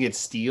lanes and gets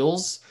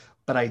steals,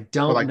 but I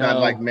don't know.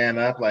 Not man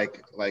up,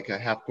 like a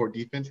half court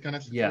defense kind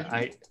of situation?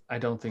 Yeah, I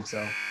don't think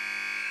so.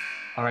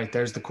 All right,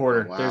 there's the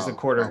quarter. Wow. There's the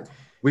quarter.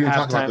 We didn't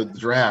talk about the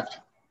draft.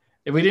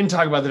 If we didn't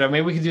talk about the draft,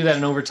 maybe we could do that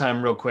in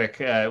overtime real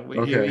quick.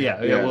 Okay.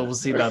 Yeah, we'll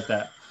see about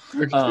that.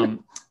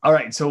 All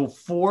right. So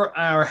for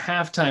our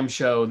halftime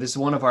show, this is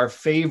one of our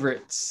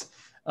favorites,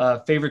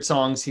 favorite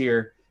songs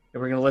here.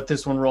 And we're going to let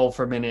this one roll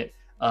for a minute.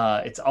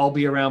 It's I'll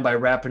Be Around by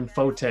Rappin'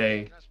 Fote.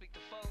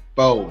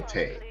 Fote.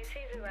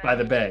 By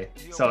the Bay.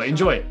 So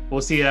enjoy it.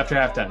 We'll see you after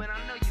halftime.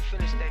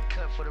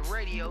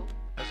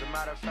 As a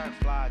matter of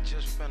fact, Fly, I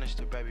just finished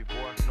it, baby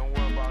boy. Don't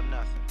worry about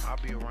nothing. I'll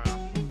be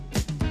around.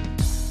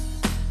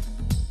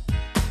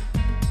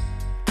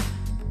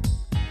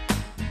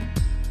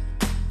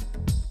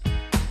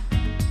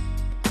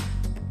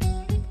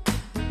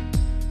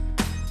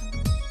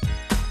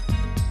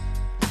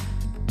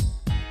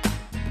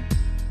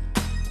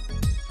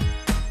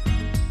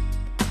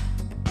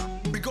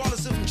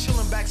 Regardless if I'm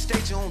chilling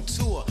backstage or on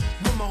tour,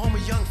 with my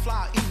homie Young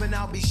Fly, even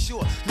I'll be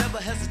sure. Never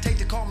hesitate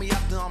to call me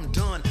after I'm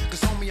done.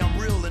 Cause homie, I'm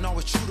real and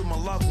always true to my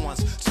loved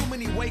ones. Too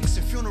many wakes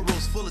and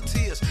funerals full of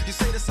tears. You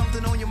say there's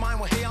something on your mind,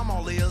 well hey, I'm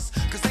all ears.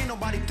 Cause ain't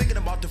nobody thinking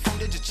about the phone,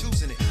 they're just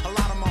choosing it. A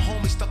lot of my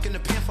homies stuck in the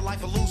pen for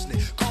life of losing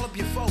it. Call up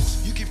your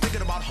folks, you keep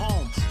thinking about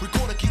home.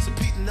 Recorder keeps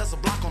repeating, there's a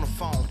block on the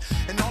phone.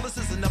 And all this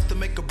is enough to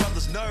make a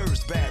brother's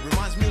nerves bad.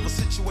 Reminds me of a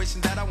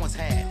situation that I once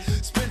had.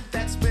 Spent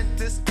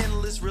this,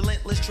 endless,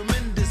 relentless,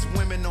 tremendous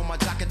women on my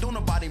jacket. Don't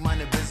nobody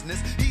mind their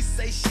business. He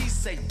say, she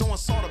say, throwing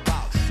salt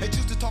about. They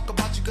choose to talk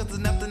about you cause there's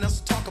nothing else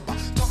to talk about.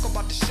 Talk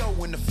about the show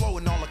and the flow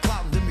and all the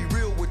clout. And then be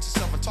real with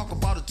yourself and talk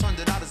about it. Turned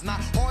it out, it's not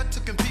hard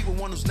to compete with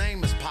one whose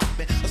name is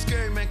popping. A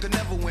scary man could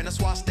never win, that's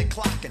why I stay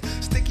clocking.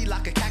 Sticky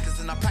like a cactus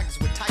and I practice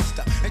with tight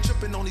stuff. Ain't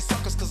tripping on these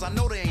suckers cause I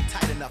know they ain't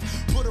tight enough.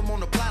 Put them on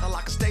the platter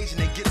like a stage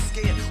and they get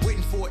scared.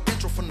 Waiting for an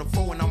intro from the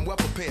foe and I'm well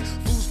prepared.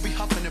 Fools be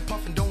huffing and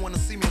puffing, don't wanna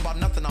see me about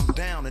nothing, I'm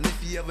down. And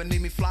if you ever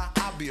need me fly,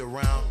 I'll be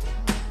around.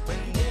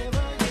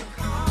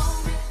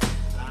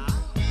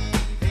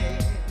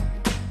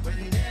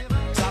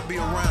 I'll be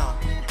around.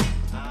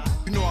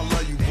 You know I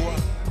love you, boy.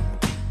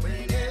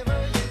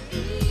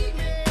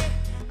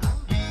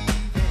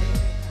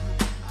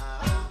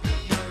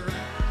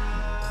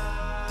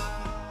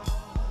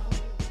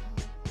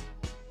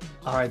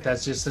 All right.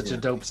 That's just such a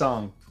dope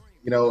song.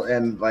 You know,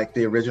 and like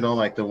the original,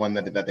 like the one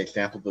that they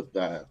sampled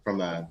from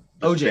the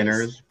OJ's.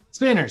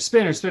 Spinners.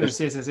 Spinners.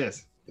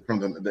 Yes. From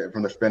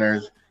the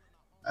Spinners.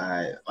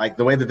 Like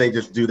the way that they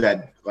just do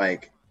that,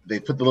 like they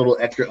put the little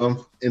extra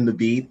oomph in the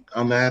beat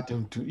on that.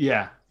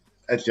 Yeah.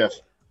 It's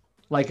just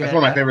like that's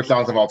one of my favorite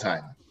songs of all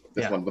time.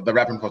 This yeah. one, but the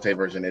Rappin' Fote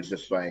version is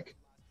just like.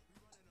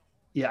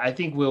 Yeah, I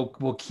think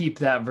we'll keep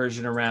that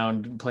version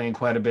around, playing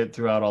quite a bit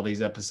throughout all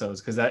these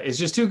episodes because that it's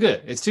just too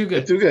good. It's too good.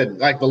 It's too good.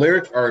 Like the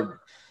lyrics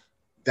are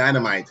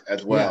dynamite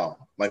as well.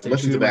 Yeah. Like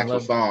listen to the actual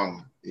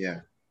song.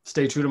 Yeah.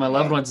 Stay True to My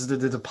Loved Ones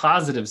is a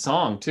positive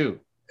song too.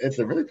 It's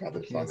a really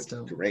positive song. It's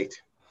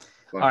great.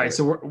 All right,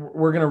 so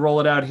we're gonna roll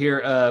it out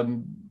here.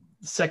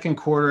 Second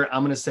quarter,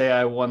 I'm gonna say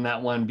I won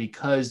that one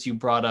because you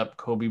brought up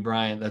Kobe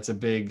Bryant. That's a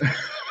big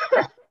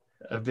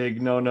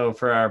no-no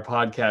for our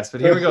podcast.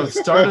 But here we go.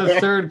 Start of the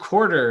third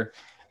quarter.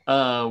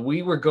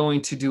 We were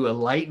going to do a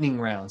lightning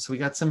round. So we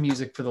got some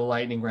music for the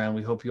lightning round.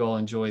 We hope you all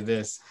enjoy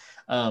this.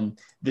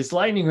 This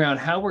lightning round,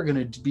 how we're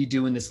going to be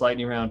doing this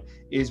lightning round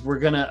is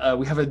we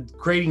have a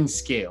grading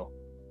scale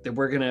that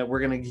we're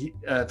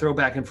gonna throw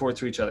back and forth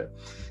to each other.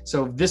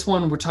 So this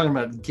one, we're talking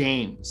about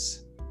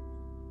games.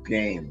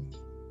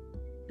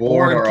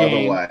 Board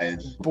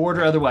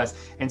or otherwise.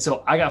 And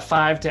so I got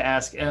 5 to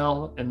ask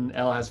Elle, and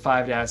Elle has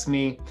 5 to ask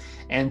me.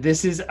 And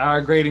this is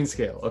our grading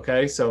scale.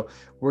 Okay, so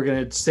we're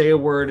gonna say a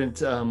word, and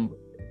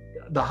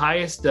the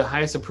highest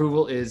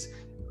approval is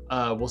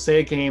we'll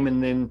say a game,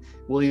 and then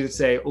we'll either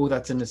say, "Oh,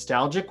 that's a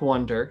nostalgic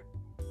wonder."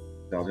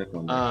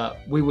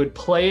 We would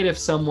play it if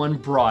someone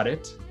brought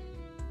it.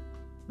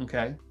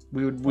 Okay,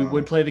 we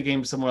would play the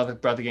game if someone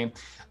brought the game.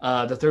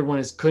 The third one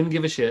is couldn't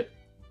give a shit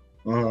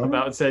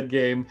about said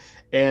game,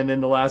 and then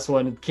the last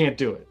one, can't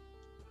do it.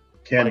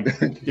 Can't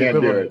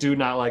do it. Do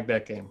not like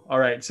that game. All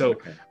right, so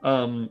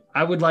okay.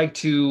 I would like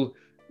to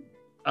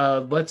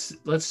I'm going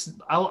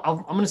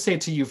to say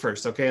it to you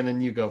first, okay, and then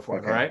you go for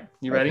it. All right,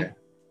 you ready? Okay.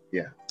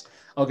 Yeah.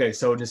 Okay,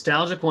 so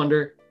nostalgic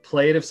wonder,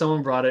 play it if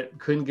someone brought it,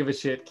 couldn't give a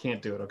shit,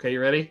 can't do it. Okay,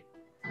 you ready?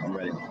 I'm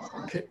ready.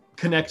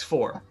 Connect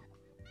 4.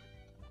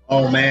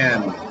 Oh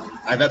man,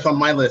 that's on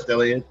my list,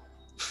 Elliot.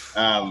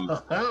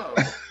 But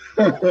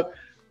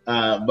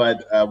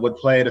would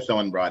play it if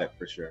someone brought it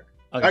for sure.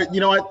 Okay. You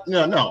know what?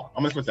 No,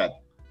 I'm gonna switch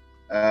that.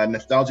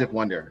 Nostalgic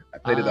wonder. I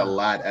played it a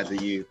lot as a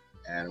youth,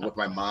 and with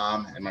my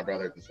mom and my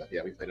brothers and stuff.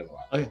 Yeah, we played it a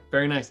lot. Okay,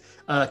 very nice.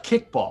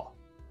 Kickball.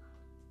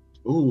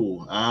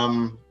 Ooh,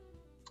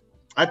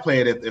 I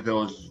played it if it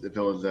was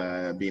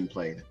being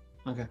played.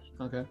 Okay.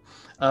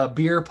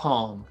 Beer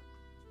pong.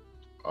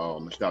 Oh,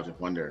 nostalgic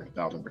wonder,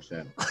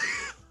 1,000%.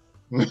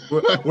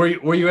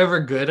 Were you ever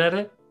good at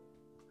it?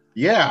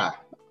 Yeah.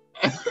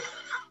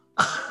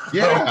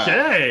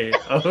 Yeah.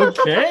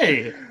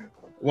 Okay.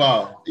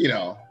 Well,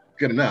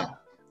 good enough.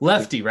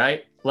 Lefty,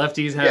 right?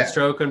 Lefties have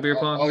stroke on beer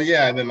pong. Oh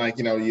yeah, and then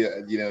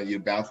you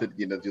bounce it,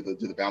 do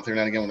the bounce every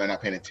now and again when they're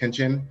not paying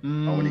attention,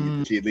 or when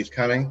you see at least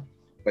coming.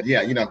 But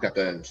yeah, got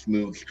the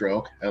smooth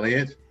stroke,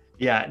 Elliot.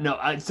 Yeah, no.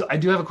 So I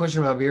do have a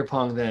question about beer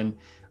pong. Then,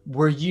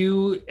 Were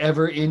you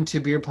ever into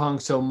beer pong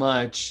so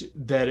much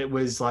that it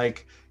was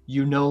like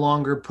you no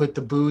longer put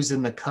the booze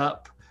in the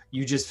cup,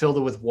 you just filled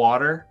it with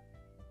water?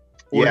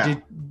 Or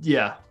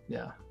Yeah.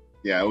 Yeah.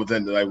 Yeah, it was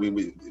in, like we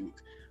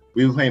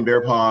were playing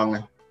beer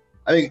pong.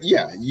 I think you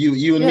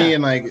and me Yeah.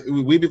 and like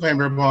we'd be playing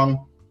beer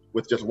pong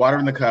with just water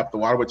in the cup. The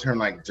water would turn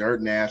like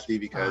dirt nasty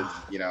because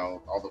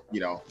all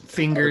the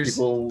Fingers,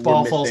 people were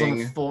ball falls on the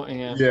missing. floor.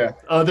 Yeah. Yeah.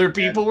 Other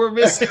people were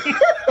missing.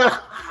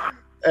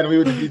 And we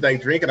would just be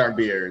like drinking our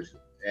beers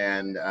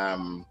and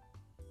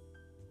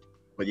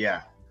but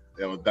yeah,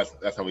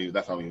 that's how we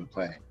would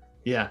play.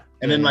 Yeah.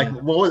 And then like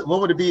what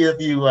would it be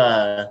if you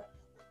I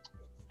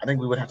think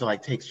we would have to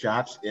like take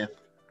shots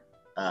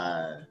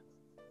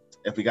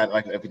if we got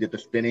like if we did the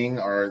spinning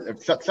or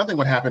if something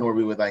would happen where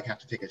we would like have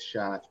to take a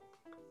shot.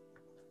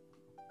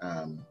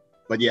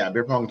 But yeah,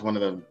 beer pong is one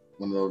of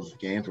those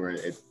games where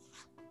it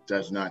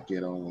does not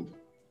get old.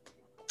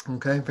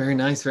 Okay, very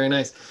nice, very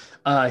nice.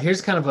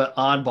 Here's kind of an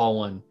oddball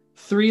one.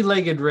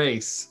 3-legged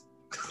race.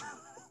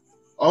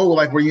 Oh,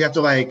 like where you have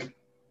to like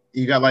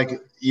you got like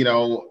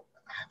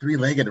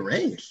 3-legged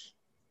race.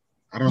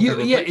 I don't know.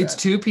 It's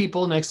two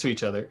people next to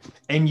each other,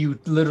 and you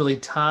literally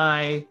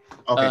tie.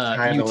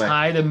 Okay,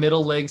 tie the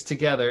middle legs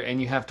together,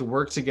 and you have to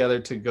work together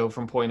to go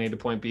from point A to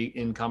point B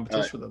in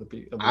competition with other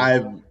people.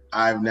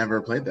 I've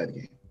never played that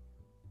game.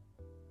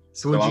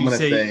 So would you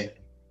say?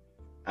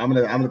 I'm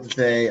gonna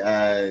say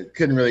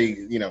couldn't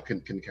really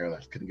couldn't care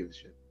less, couldn't give a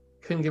shit.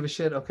 Couldn't give a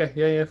shit. Okay,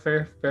 yeah,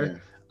 fair. Yeah.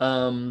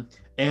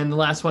 And the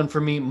last one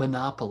for me,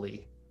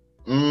 Monopoly.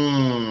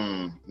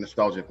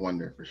 Nostalgic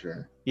wonder for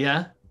sure.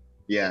 Yeah.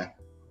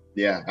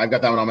 Yeah, I've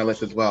got that one on my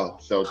list as well.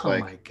 So it's Oh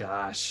my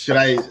gosh. should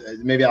I?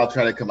 Maybe I'll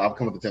try to I'll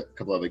come up with a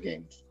couple other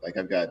games. Like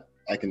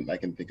I can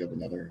think of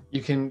another.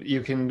 You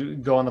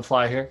can go on the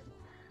fly here.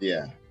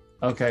 Yeah.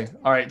 Okay.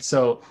 All right.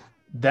 So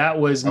that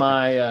was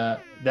my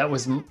that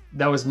was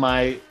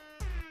my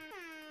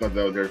That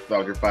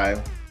was your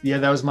 5. yeah,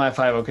 that was my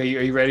 5. Okay.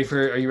 Are you ready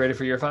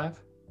for your 5?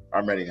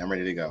 I'm ready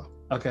to go.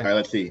 Okay. All right,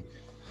 let's see.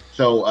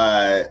 So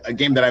a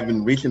game that I've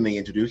been recently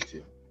introduced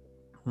to.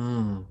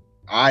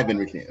 I've been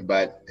recently,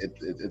 but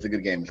it's a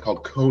good game. It's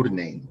called Code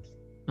Names.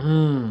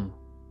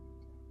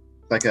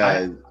 Like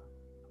I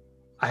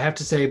have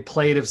to say,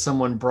 play it if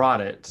someone brought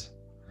it.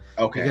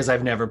 Okay. Because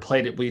I've never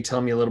played it. Will you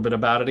tell me a little bit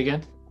about it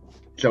again?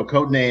 So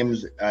Code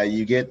Names,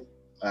 you get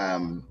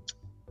some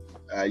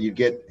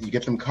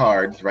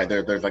cards, right?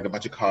 There's like a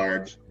bunch of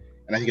cards,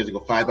 and I think you have to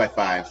go 5 by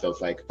 5. So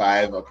it's like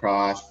 5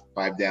 across,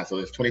 5 down. So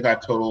there's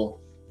 25 total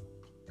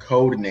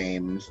code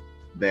names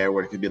there,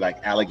 where it could be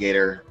like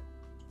alligator,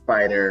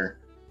 spider,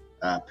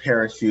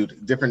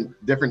 parachute,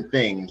 different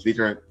things. These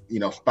are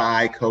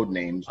spy code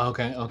names.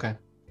 Okay.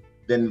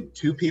 Then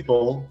 2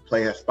 people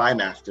play a spy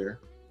master.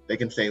 They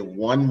can say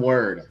one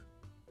word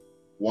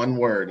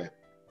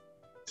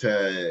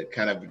to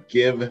kind of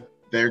give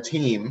their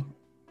team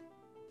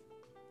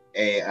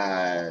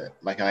a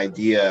like an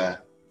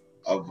idea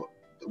of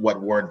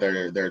what word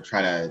they're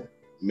trying to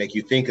make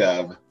you think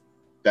of.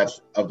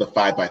 That's of the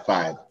 5 by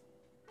 5.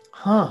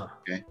 Huh.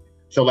 Okay.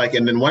 So like,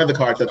 and then one of the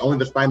cards that only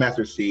the spy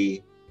master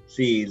sees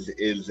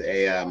is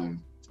a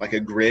like a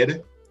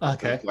grid.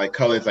 Okay. Like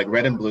colors like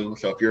red and blue.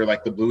 So if you're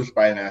like the blue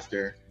spy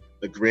master,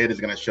 the grid is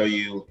going to show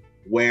you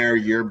where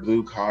your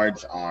blue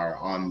cards are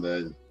on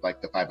the 5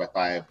 by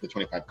 5, the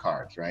 25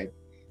 cards, right?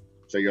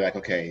 So you're like,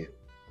 okay,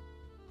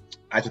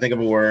 I have to think of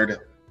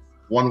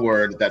one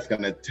word that's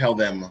going to tell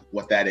them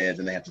what that is,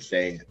 and they have to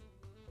say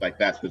like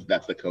that's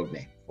the code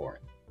name for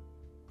it.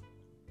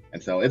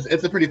 And so it's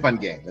a pretty fun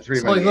game. It's a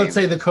pretty fun game. Let's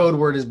say the code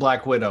word is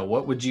Black Widow.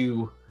 What would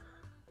you?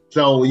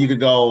 So you could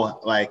go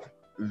like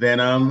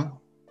Venom,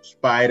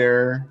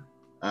 Spider.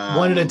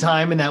 One at a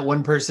time, and that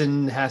one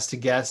person has to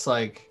guess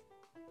like.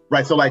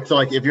 Right. So like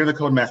if you're the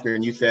code master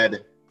and you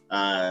said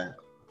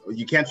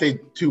you can't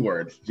say 2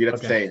 words. You'd have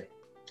to say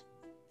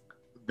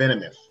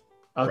venomous.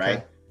 Okay.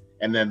 Right.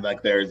 And then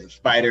like there's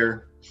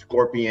spider,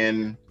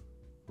 scorpion,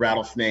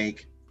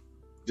 rattlesnake.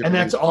 And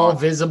that's all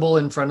visible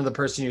in front of the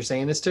person you're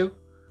saying this to?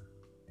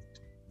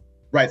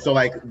 Right. So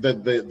like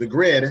the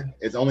grid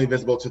is only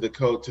visible to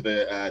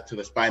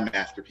the spy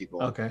master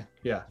people. Okay.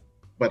 Yeah.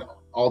 But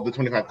all the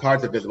 25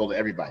 cards are visible to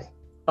everybody.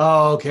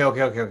 Oh, okay.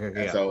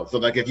 Yeah. So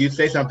like if you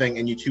say something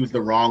and you choose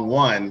the wrong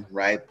one,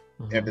 right?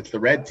 Mm-hmm. If it's the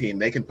red team,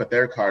 they can put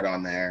their card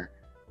on there,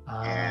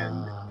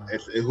 and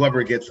it's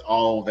whoever gets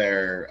all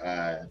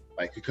their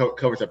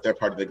covers up their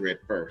part of the grid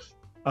first.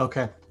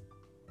 Okay.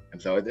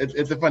 And so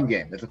it's a fun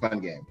game. It's a fun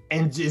game.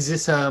 And is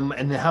this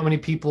and how many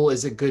people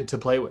is it good to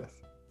play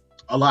with?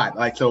 A lot.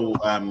 Like so,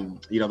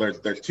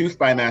 there's 2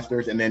 spy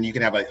masters, and then you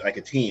can have like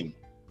a team.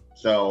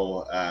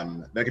 So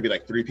there could be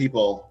like 3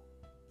 people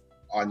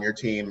on your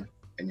team,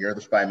 and you're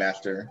the spy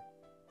master,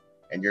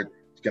 and you're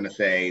gonna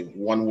say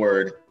one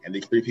word, and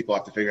these 3 people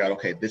have to figure out,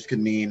 okay, this could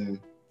mean,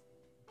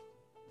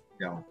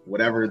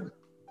 whatever,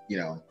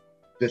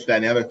 this, that,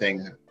 and the other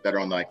thing that are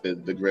on like the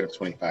grid of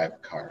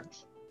 25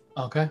 cards.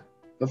 Okay.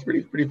 That's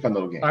pretty fun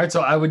little game. All right, so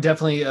I would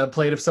definitely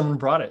play it if someone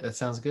brought it. That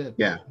sounds good.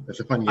 Yeah,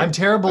 that's a fun game. I'm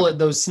terrible at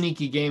those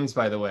sneaky games,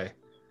 by the way.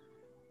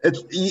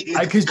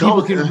 Because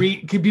people can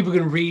read. People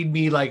can read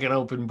me like an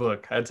open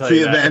book. I tell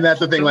See, you that. and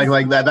that's the thing.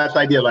 Like that. That's the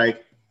idea.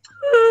 Like,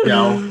 you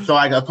know. So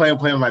like, I playing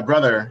with my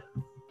brother.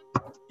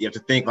 You have to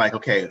think like,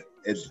 okay,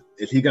 is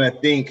he gonna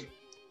think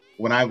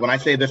when I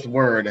say this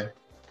word,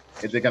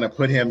 is it gonna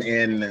put him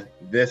in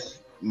this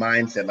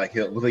mindset? Like,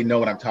 will he know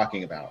what I'm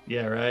talking about?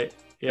 Yeah. Right.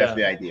 Yeah. That's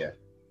the idea.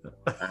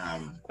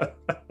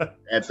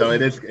 And so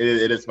it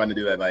is fun to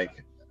do that.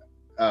 Like,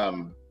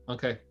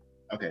 Okay.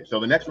 So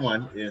the next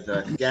one is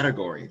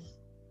categories.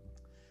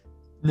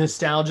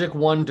 Nostalgic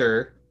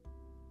Wonder,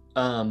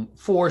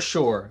 for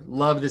sure.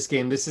 Love this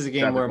game. This is a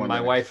game Nostalgic where Wonder. my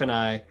wife and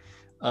I,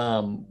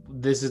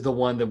 this is the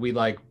one that we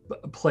like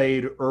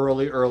played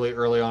early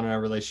on in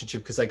our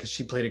relationship because like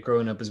she played it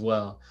growing up as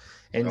well,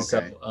 and so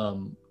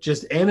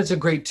and it's a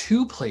great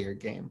 2-player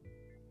game.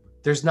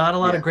 There's not a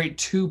lot of great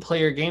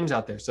 2-player games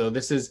out there, so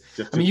this is.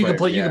 I mean, you can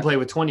play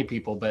with 20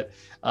 people, but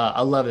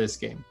I love this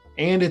game,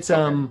 and it's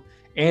and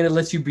it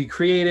lets you be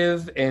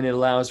creative, and it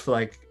allows for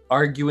like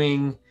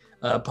arguing.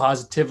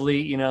 Positively,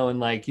 you know,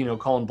 and like, you know,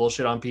 calling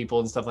bullshit on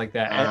people and stuff like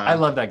that. I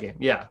love that game.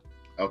 Yeah.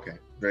 Okay.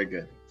 Very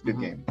good. It's a good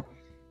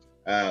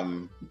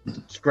game.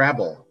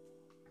 Scrabble.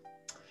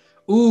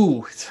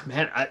 Ooh,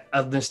 man,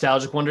 a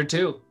nostalgic wonder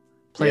too.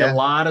 Played a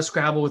lot of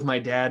Scrabble with my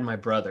dad and my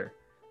brother.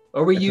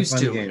 Or we used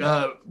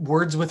to.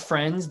 Words with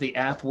Friends, the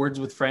app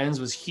Words with Friends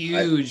was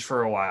huge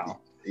for a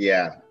while.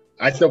 Yeah.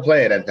 I still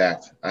play it, in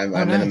fact. I'm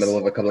in the middle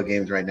of a couple of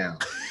games right now.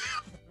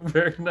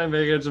 Very nice.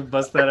 Maybe I should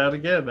bust that out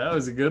again. That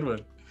was a good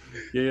one.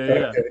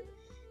 Yeah. Okay.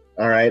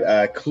 All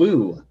right.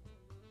 Clue.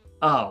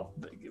 Oh,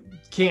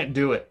 can't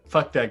do it.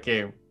 Fuck that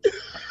game.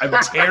 I'm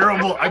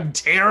terrible. I'm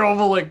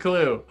terrible at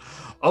Clue.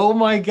 Oh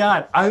my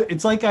God.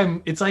 It's like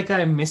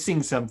I'm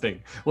missing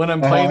something when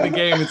I'm playing the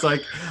game. It's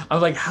like,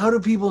 I'm like, how do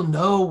people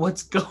know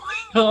what's going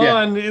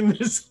on in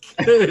this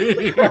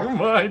game?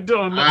 I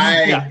don't know.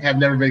 I have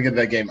never been good at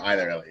that game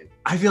either, Elliot.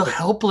 I feel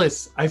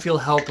helpless.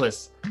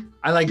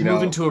 I like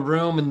move into a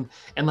room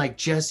and like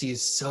Jessie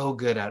is so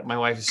good at it. My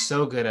wife is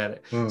so good at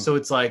it. So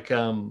it's like,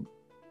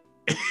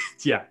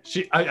 yeah,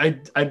 I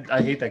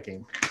hate that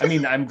game. I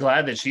mean, I'm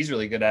glad that she's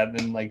really good at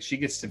it and like she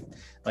gets to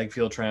like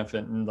feel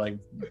triumphant and like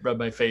rub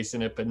my face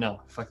in it. But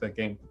no, fuck that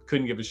game.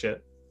 Couldn't give a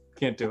shit.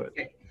 Can't do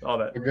it. All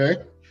that. Okay.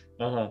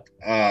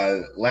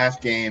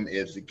 Last game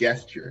is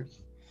Gestures.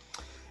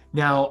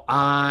 Now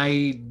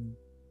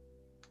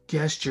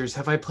Gestures.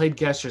 Have I played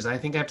Gestures? I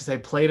think I have to say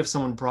played if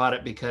someone brought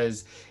it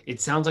because it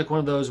sounds like one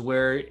of those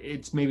where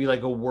it's maybe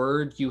like a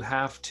word you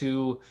have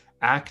to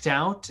act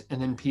out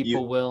and then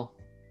people will.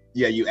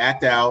 Yeah, you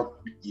act out.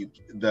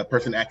 The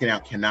person acting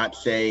out cannot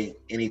say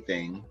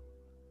anything.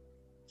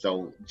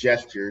 So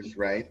gestures,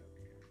 right?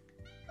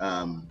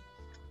 And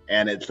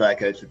it's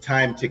a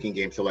time ticking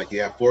game. So like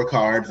you have 4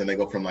 cards and they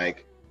go from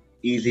like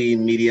easy,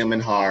 medium,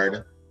 and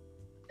hard.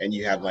 And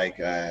you have like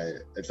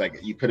it's like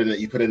you put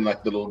in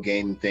like the little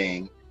game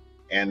thing.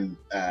 And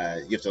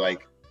you have to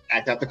like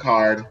act out the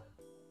card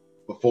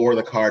before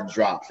the card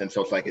drops, and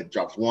so it's like it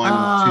drops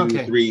 1,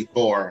 2, 3,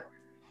 4,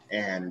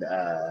 and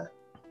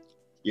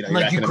you know,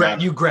 like you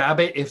grab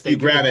it if they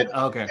grab it.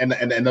 Okay,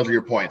 and those are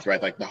your points, right?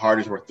 Like the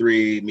hardest were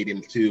 3, medium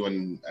 2,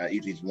 and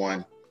easy's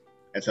 1,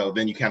 and so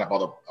then you count up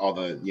all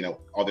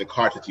the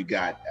cards that you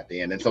got at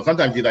the end. And so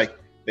sometimes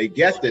they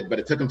guessed it, but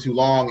it took them too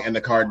long, and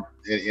the card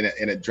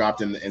and it dropped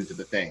into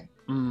the thing.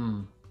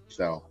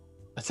 So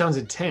that sounds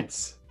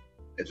intense.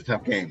 It's a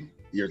tough game.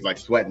 You're like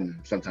sweating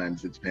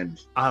sometimes. It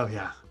depends. Oh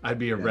yeah, I'd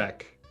be a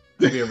wreck.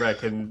 I'd be a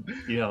wreck, and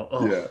you know.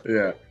 Oh.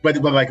 Yeah.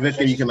 But like this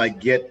game, you can like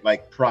get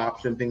like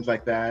props and things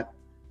like that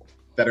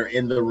are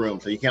in the room,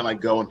 so you can't like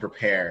go and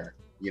prepare,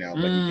 you know.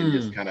 But you can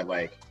just kind of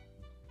like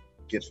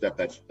get stuff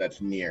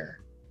that's near.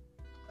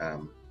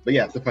 But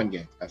yeah, it's a fun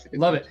game. That's a good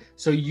Love game. it.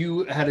 So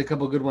you had a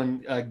couple good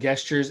ones,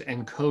 Gestures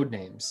and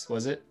Codenames,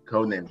 was it?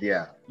 Codenames,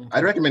 yeah. Okay.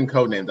 I'd recommend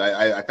Codenames.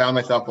 I found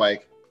myself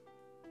like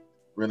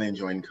really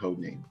enjoying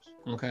Codenames.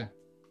 Okay.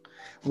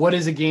 What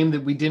is a game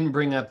that we didn't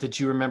bring up that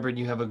you remembered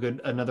you have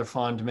another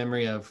fond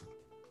memory of?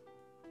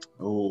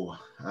 Oh,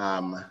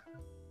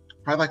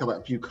 probably like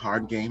a few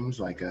card games,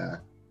 like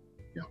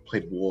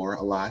played War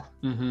a lot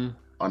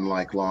on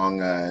like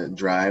long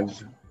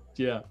drives.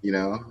 Yeah, you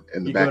know,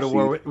 in the back go to seat.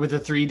 war with a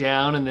 3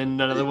 down, and then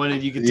another one,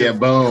 and you can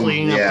boom,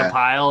 clean up the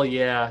pile.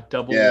 Yeah,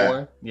 double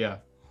war. Yeah,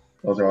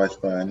 those are always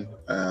fun.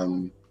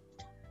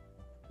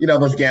 You know,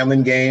 those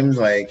gambling games,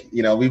 like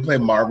we play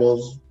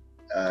marbles.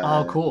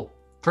 Oh, cool.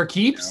 For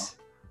keeps?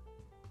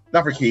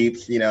 Not for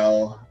keeps,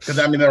 because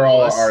I mean they're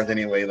all ours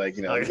anyway. Like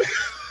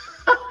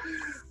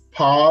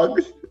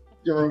Pogs.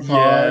 You remember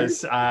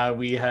Pogs? Yes,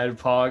 we had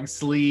Pog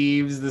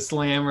sleeves, the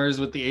slammers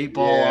with the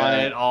 8-ball on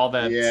it, all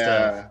that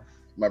stuff.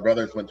 My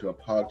brothers went to a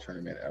Pog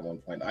tournament at one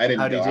point. I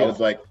didn't know. I was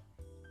like,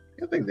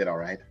 I think they did all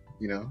right.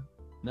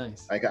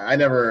 Nice. Like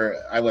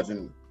I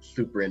wasn't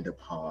super into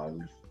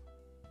Pogs,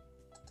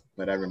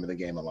 but I remember the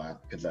game a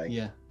lot because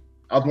I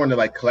was more into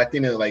like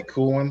collecting the like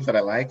cool ones that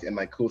I liked and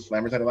like cool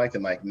slammers that I liked,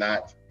 and like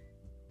not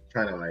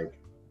trying to like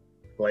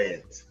play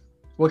it.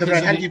 Because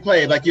how did you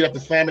play it? Like you'd have to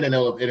slam it, and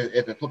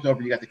if it flipped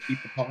over, you got to keep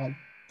the Pog.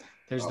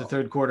 There's the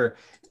third quarter.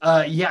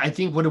 Yeah, I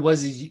think what it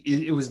was is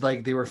it was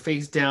like they were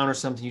face down or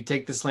something. You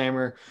take the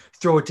slammer,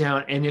 throw it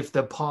down, and if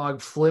the pog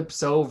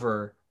flips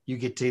over, you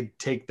get to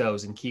take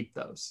those and keep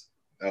those.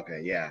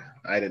 Okay, yeah.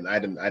 I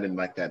didn't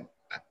like that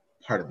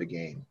part of the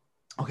game.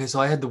 Okay, so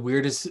I had the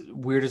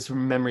weirdest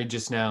memory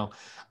just now.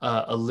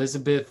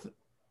 Elizabeth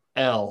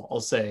L,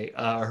 I'll say.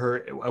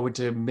 I went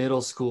to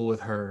middle school with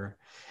her,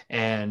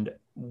 and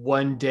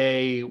one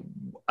day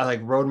I like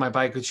rode my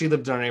bike because she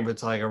lived in our neighborhood.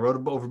 So like I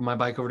rode over my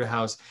bike over to the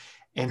house,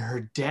 and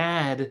her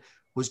dad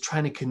was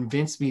trying to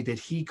convince me that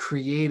he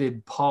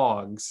created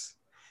Pogs.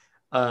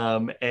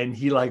 And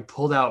he like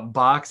pulled out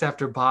box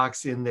after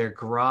box in their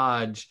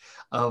garage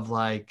of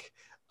like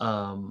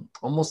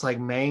almost like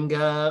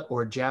manga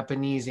or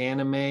Japanese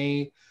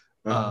anime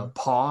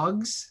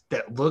Pogs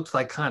that looked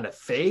like kind of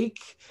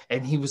fake.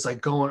 And he was like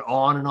going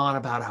on and on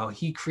about how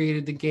he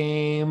created the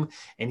game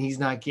and he's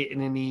not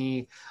getting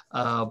any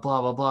blah,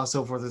 blah, blah,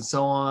 so forth and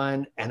so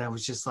on. And I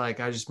was just like,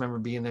 I just remember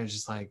being there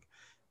just like,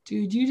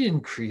 dude, you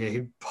didn't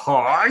create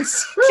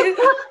Pogs.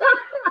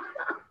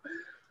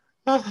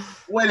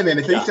 Wait a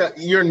minute. So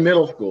you're in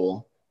middle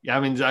school. Yeah, I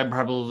mean,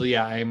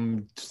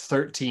 I'm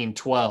 13,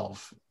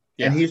 12.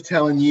 Yeah. And he's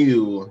telling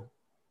you,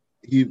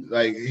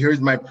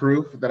 here's my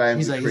proof that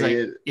I've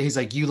created. He's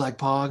like, you like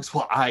Pogs?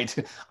 Well,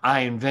 I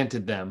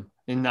invented them,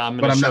 and I'm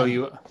going to show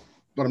you.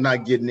 But I'm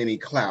not getting any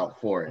clout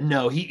for it.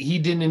 No, he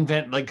didn't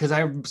invent, like, because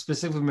I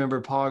specifically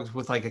remember Pogs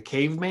with like a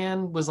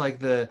caveman was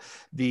like a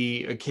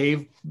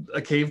cave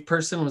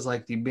person was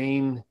like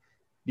the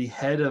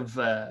head of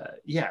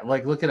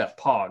like look it up,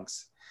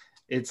 Pogs.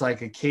 It's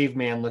like a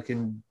caveman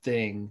looking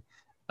thing.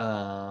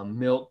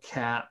 Milk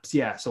caps.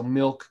 Yeah, so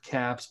milk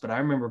caps. But I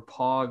remember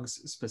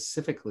Pogs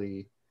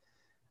specifically.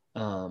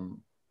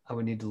 I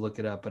would need to look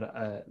it up,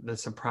 but the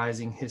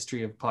surprising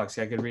history of Pogs.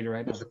 See, I could read it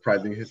right now. The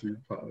surprising history of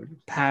Pogs.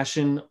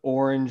 Passion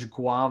orange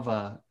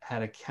guava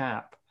had a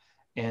cap,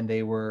 and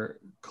they were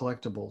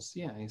collectibles.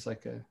 Yeah, he's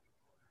like a.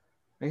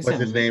 What's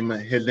his name?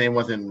 His name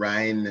wasn't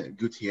Ryan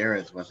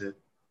Gutierrez, was it?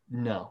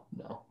 No.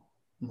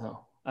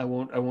 I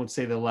won't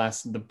say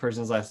the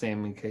person's last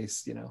name in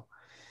case I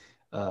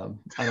don't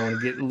want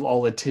to get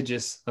all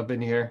litigious up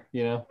in here.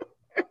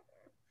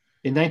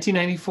 In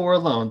 1994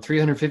 alone,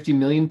 350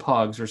 million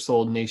Pogs were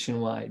sold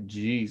nationwide.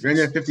 Jesus.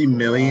 350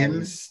 million?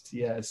 Christ.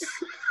 Yes.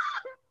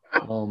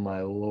 Oh,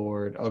 my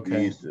Lord.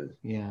 Okay. Jesus.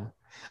 Yeah.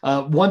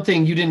 One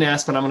thing you didn't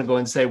ask, but I'm going to go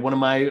and say one of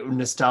my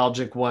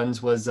nostalgic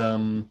ones was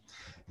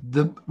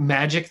the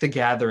Magic the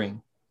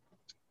Gathering.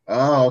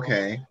 Oh,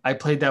 okay. I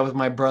played that with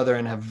my brother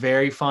and have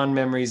very fond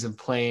memories of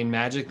playing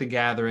Magic the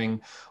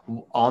Gathering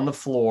on the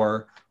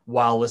floor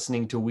while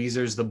listening to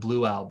Weezer's The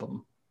Blue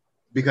Album.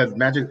 Because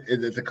Magic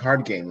is a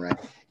card game, right?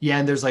 Yeah,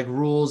 and there's like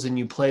rules, and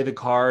you play the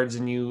cards,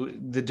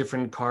 and the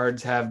different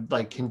cards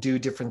can do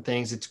different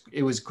things.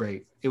 It was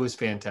great. It was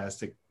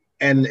fantastic.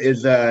 And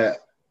is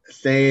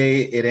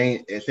say it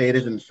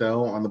isn't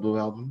so on the Blue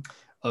Album?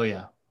 Oh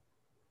yeah,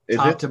 is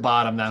top it? to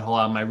bottom that whole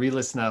album. I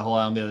re-listened to that whole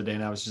album the other day,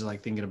 and I was just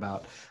like thinking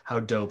about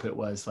how dope it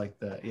was. Like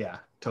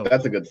totally.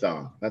 That's a good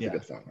song. That's a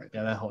good song, right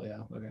there.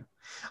 Yeah, okay.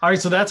 All right,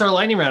 so that's our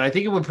lightning round. I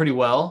think it went pretty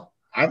well.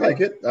 I like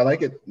it.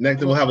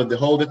 Next, we'll have a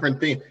whole different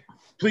theme.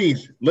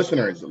 Please,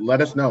 listeners, let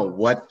us know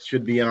what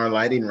should be in our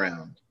lightning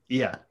round.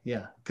 Yeah,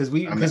 because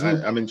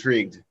I'm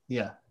intrigued.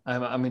 Yeah,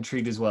 I'm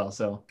intrigued as well.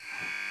 So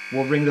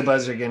we'll ring the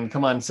buzzer again.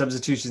 Come on,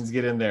 substitutions,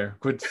 get in there.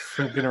 Quit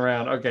freaking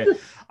around. Okay.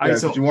 All right,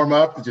 so did you warm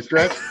up? Did you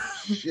stretch?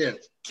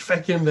 Shit. Get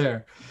back in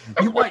there.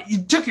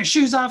 You took your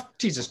shoes off?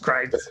 Jesus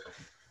Christ.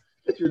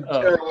 Get your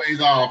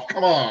tearaways off.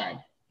 Come on.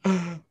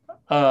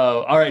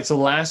 All right. So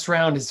last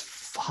round is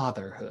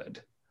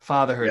fatherhood.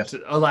 Yes.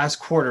 Last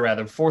quarter,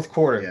 rather. Fourth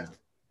quarter. Yeah.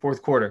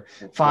 Fourth quarter.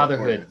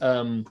 Fatherhood.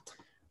 So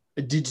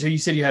you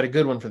said you had a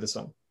good one for this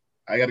one.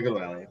 I got a good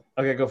one, Elliot.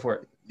 Okay, go for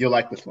it. You'll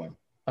like this one.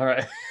 All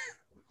right.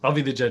 I'll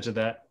be the judge of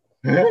that.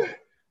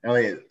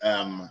 Elliot,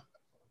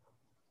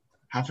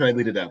 how should I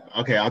lead it up?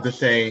 Okay, I'll just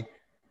say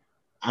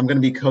I'm going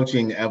to be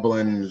coaching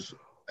Evelyn's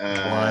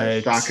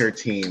soccer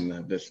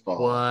team this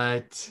fall.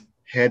 What?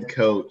 Head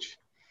coach.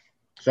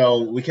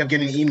 So we kept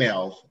getting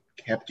emails.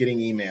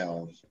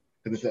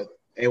 Because it's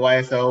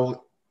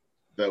AYSO,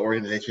 the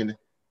organization,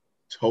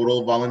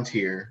 total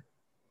volunteer,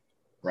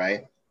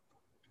 right?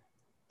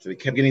 So we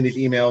kept getting these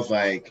emails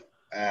like,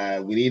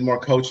 we need more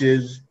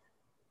coaches.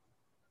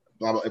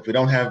 Blah, blah. If we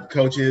don't have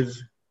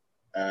coaches,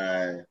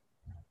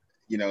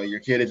 your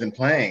kid isn't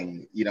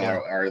playing,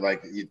 or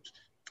like the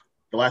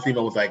last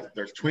email was like,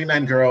 there's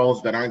 29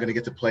 girls that aren't going to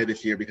get to play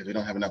this year because we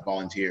don't have enough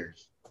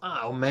volunteers.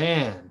 Oh,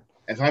 man.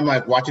 And so I'm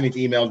like watching these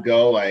emails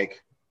go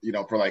like,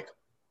 for like,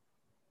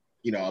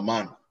 a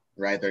month,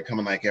 right? They're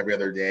coming like every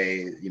other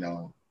day,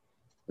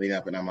 leading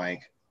up. And I'm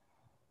like,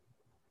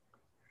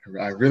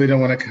 I really don't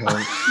want to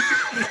coach.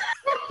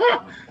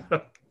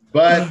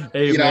 But,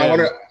 hey,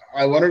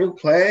 I want her to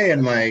play,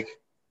 and like,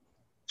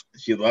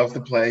 she loves to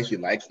play. She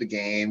likes the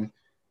game.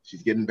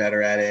 She's getting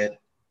better at it.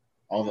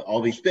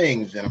 All these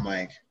things. And I'm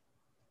like,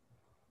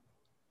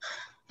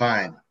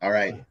 fine. All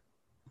right.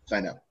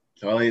 Sign up.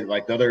 So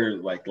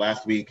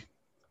last week,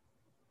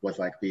 was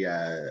like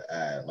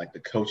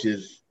the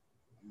coaches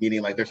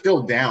meeting. Like they're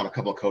still down a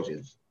couple of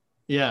coaches.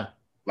 Yeah.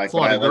 Like It's a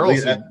lot of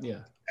girls.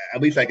 Yeah.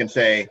 At least I can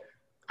say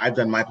I've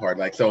done my part.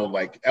 Like so,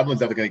 like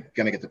Evelyn's never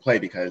gonna get to play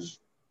because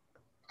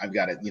I've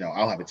got it. You know,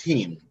 I'll have a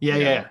team. Yeah,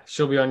 you know? yeah.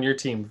 She'll be on your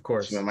team, of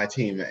course. She's on my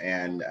team,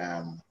 and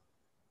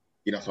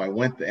you know, so I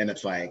went, and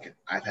it's like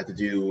I've had to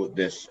do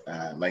this.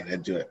 Like I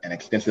had to do an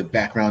extensive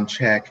background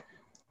check.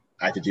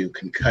 I had to do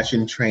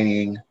concussion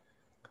training.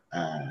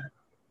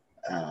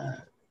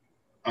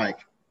 Like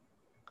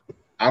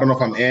I don't know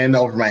if I'm in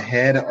over my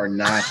head or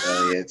not,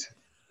 Elliot.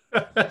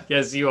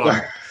 Yes, you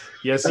are.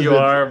 Yes, you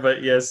are.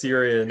 But yes,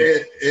 you're in.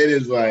 It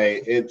is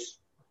like it's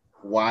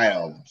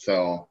wild.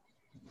 So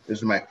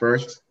this will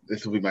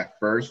be my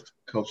first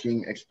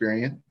coaching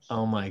experience.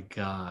 Oh my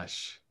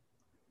gosh.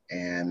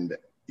 And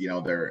you know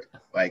they're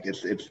like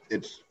it's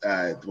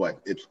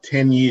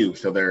 10U,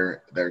 so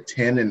they're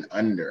 10 and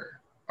under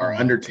or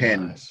under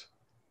 10. Gosh.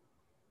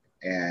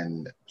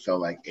 And so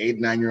like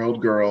 8,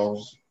 9-year-old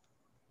girls,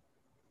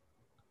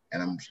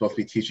 and I'm supposed to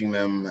be teaching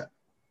them,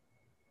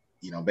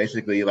 you know,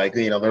 basically like,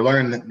 you know, they're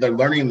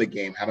learning the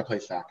game, how to play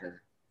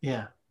soccer.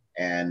 Yeah.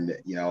 And,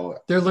 you know,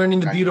 They're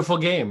learning the beautiful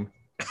game.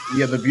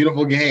 Yeah, the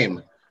beautiful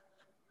game.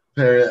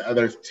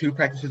 There's 2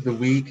 practices a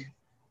week,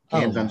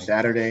 games on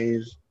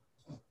Saturdays,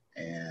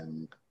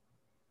 and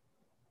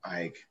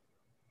like,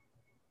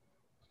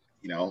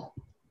 you know,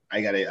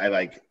 I got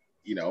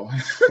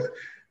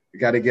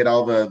to get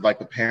all the like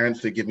the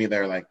parents to give me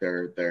their like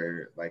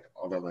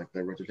all the like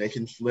their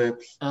registration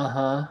slips.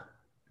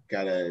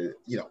 Gotta,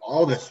 you know,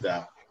 all this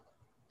stuff,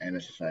 and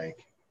it's just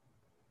like.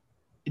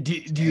 Do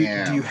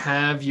you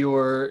have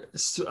your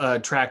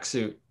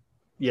tracksuit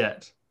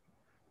yet?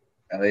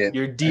 Elliot,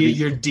 your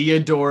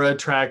Diadora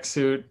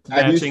tracksuit.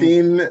 Have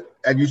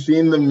you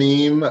seen the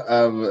meme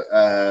of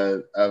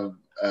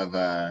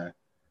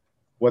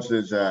what's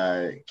his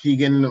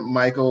Keegan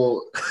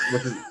Michael?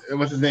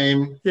 What's his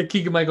name? Yeah,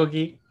 Keegan Michael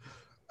Key.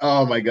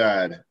 Oh my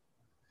God!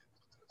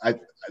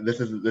 This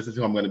is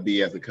who I'm going to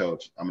be as a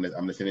coach. I'm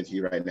gonna send it to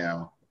you right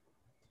now,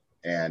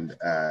 and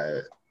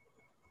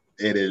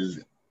it is.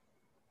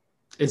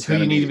 It's who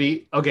you need to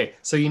be. Okay,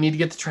 so you need to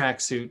get the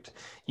tracksuit.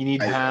 You need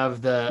to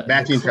have the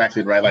matching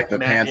tracksuit, right? Like the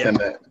pants and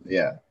the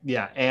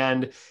yeah.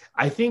 And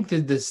I think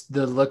that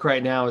the look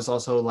right now is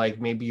also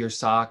like maybe your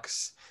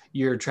socks,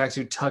 your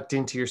tracksuit tucked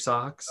into your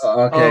socks.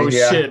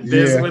 Shit!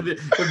 This with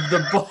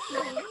the ball.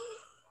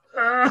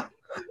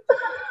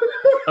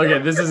 Okay,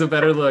 this is a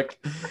better look.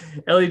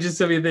 Ellie just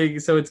sent me a thing.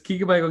 So it's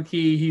Keegan Michael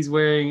Key. He's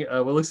wearing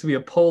what looks to be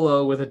a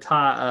polo with a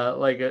tie,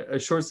 like a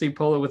short sleeve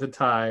polo with a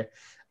tie,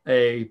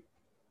 a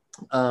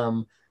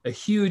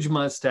huge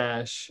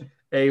mustache,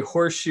 a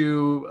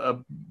horseshoe, a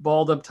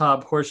balled up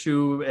top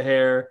horseshoe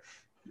hair,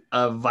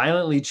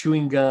 violently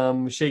chewing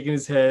gum, shaking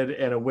his head,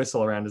 and a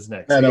whistle around his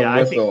neck. So, yeah,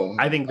 whistle.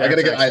 I think I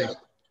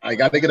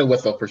gotta get a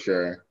whistle for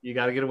sure. You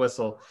gotta get a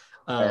whistle.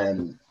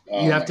 You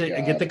have to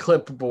get the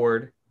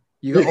clipboard.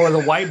 Or the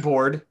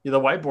whiteboard. You're the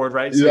whiteboard,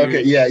 right? So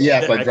okay.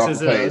 Yeah. Like drop the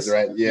plays,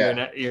 right?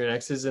 Yeah. You're an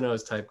X's and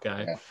O's type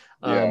guy.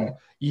 Yeah.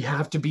 You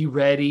have to be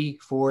ready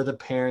for the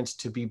parents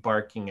to be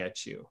barking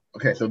at you.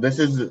 Okay, so this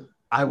is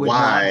I would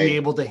not be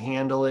able to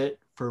handle it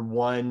for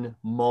one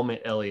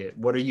moment, Elliot.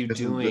 What are you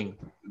doing?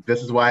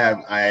 This is why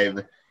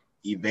I've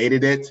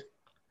evaded it.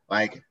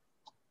 Like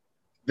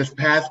this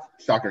past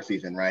soccer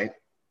season, right?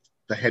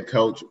 The head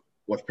coach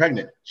was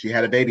pregnant. She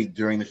had a baby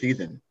during the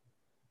season.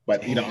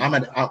 But you know, I'm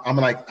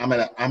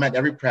at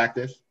every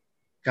practice,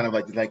 kind of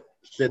like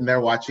sitting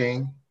there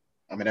watching.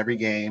 I'm at every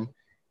game,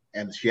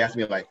 and she asked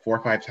me like 4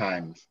 or 5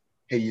 times,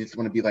 "Hey, you just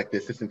want to be like the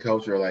assistant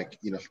coach, or like,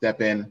 you know,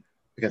 step in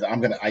because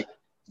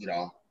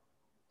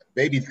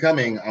baby's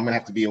coming. I'm gonna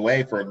have to be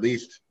away for at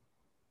least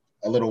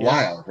a little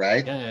while,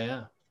 right?"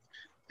 Yeah.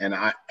 And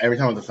every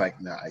time I was just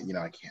like, "No, you know,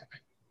 I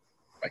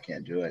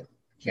can't do it.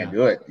 Can't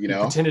do it." You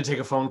know, pretend to take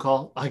a phone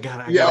call. I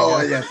got it.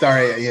 Yeah,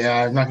 sorry.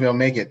 Yeah, I'm not gonna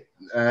make it.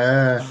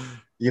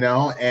 You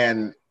know,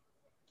 and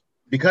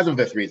because of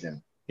this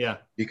reason,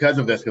 because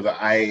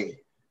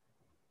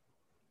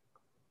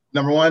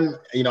number one,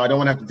 you know, I don't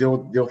want to have to deal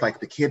with like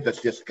the kid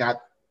that's just got,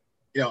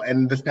 you know,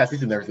 and this past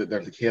season there's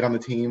a kid on the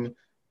team,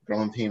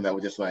 grown team that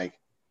was just like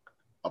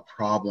a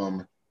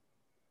problem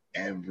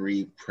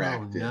every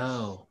practice. Oh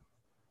no.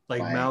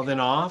 Like mouthing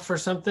off or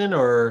something,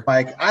 or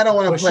like, I don't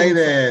want to play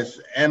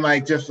this, and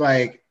like just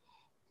like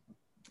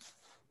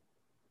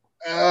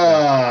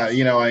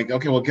you know, like,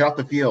 okay, well, get off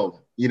the field.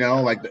 You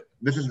know, like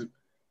this is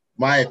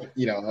my,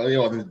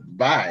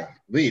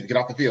 leave, get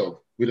off the field.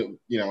 We don't,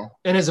 you know.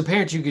 And as a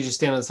parent, you could just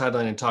stand on the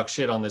sideline and talk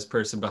shit on this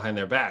person behind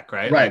their back,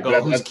 right? Right.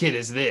 Like, whose kid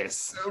is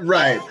this?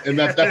 Right. And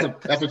that's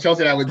what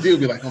Chelsea and I would do.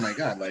 Be like, oh my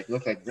God, like,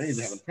 looks like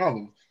Ray's having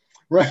problems.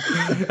 Right.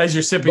 As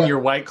you're sipping your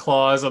White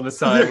Claws on the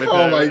side. With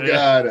my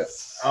God.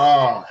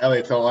 Oh,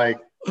 Elliot. So like,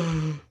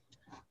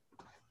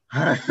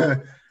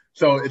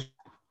 so it's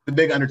a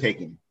big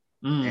undertaking,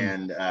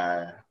 and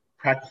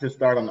practices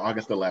start on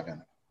August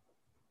 11th.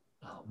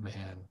 Oh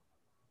man.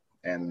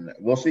 And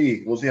we'll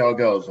see how it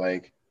goes.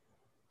 Like,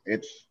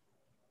 it's,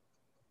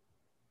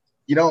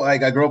 you know,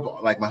 like I grew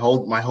up, like my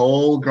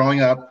whole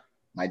growing up,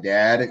 My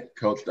dad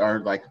coached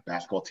our like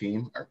basketball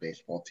team, our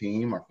baseball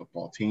team, our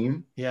football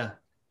team. Yeah.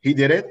 He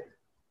did it.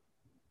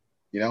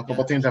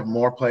 Football teams have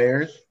more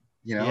players.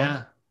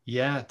 Yeah.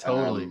 Yeah.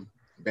 Totally.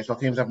 Baseball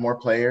teams have more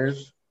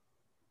players,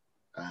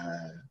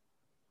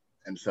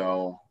 and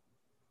so.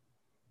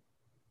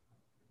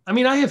 I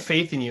mean, I have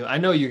faith in you. I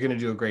know you're going to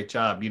do a great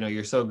job.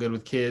 You're so good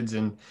with kids,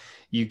 and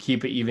you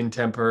keep an even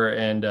temper,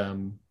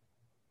 and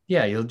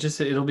yeah,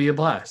 it'll be a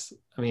blast.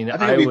 I mean, I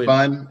think it'll be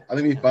fun. I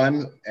think it'll be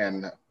fun,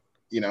 and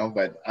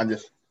but I'm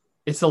just.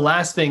 It's the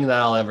last thing that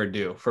I'll ever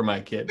do for my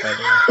kid. By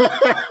the way.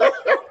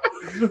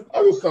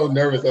 I was so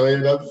nervous.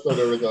 I'm so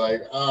nervous. I'm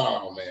like,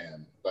 oh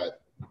man,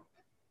 but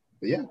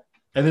yeah.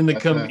 And then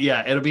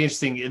it'll be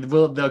interesting.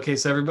 Okay,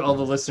 so all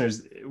the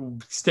listeners,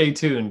 stay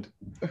tuned.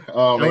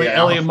 Oh man,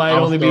 Elliot might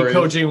only be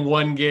coaching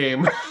one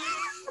game.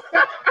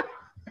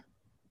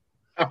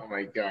 Oh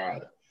my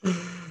god.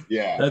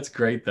 Yeah. That's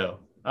great though.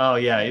 Oh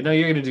yeah,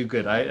 you're gonna do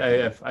good.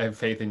 I have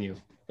faith in you.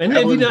 And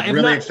Everyone's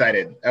really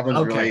excited.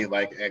 Everyone's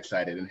really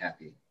excited and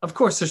happy. Of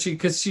course,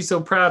 because she's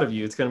so proud of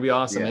you. It's gonna be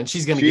awesome, and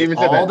she's gonna get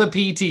all the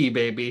PT,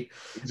 baby.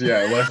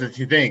 Yeah, well, that's what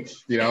she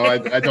thinks. I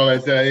told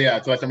her, so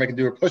I make her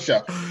do her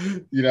push-up.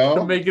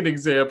 To make an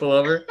example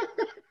of her.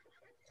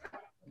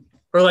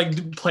 Or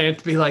like plan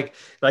to be like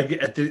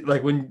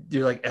when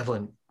you're like,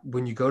 Evelyn,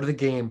 when you go to the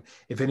game,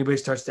 if anybody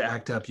starts to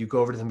act up, you go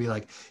over to them and be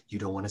like, you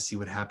don't want to see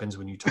what happens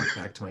when you talk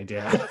back to my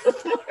dad.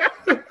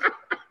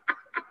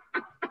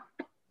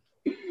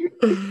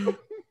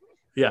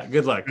 Yeah,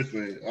 good luck.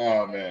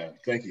 Oh man,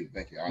 thank you.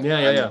 I'm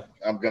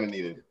gonna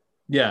need it.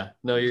 Yeah,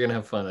 no, you're gonna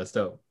have fun. That's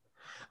dope.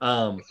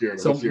 So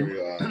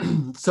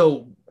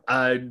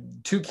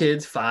 2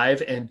 kids,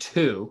 5 and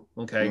 2.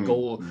 Okay,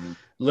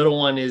 little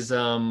one is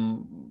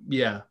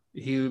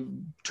he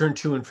turned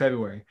 2 in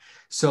February.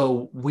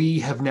 So we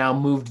have now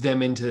moved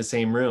them into the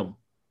same room.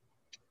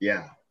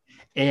 Yeah.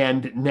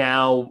 And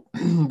now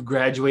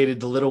graduated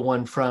the little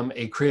one from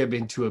a crib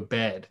into a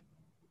bed.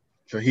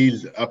 So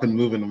he's up and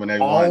moving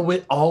whenever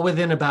all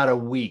within about a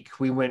week.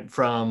 We went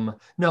from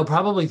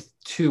probably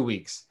 2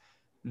 weeks.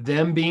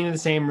 Them being in the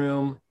same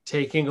room,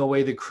 taking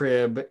away the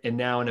crib, and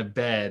now in a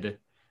bed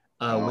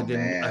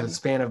within a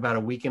span of about a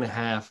week and a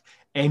half.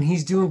 And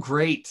he's doing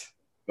great.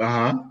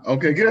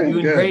 Okay, good.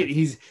 Doing great.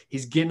 He's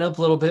getting up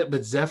a little bit,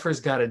 but Zephyr's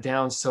got it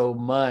down so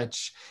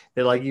much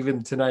that like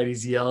even tonight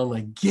he's yelling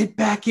like, "Get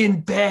back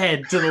in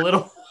bed!" to the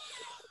little.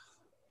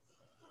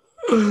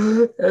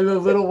 And the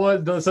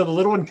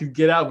little one could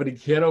get out, but he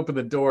can't open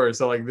the door.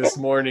 So like this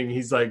morning,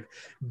 he's like,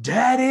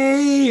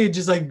 "Daddy!"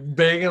 just like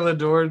banging on the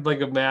door like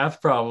a math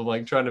problem,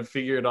 like trying to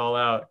figure it all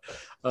out.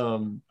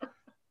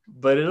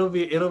 But it'll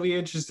be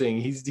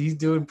interesting. He's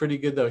doing pretty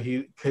good though.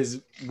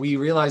 Because we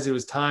realized it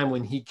was time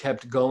when he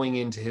kept going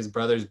into his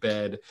brother's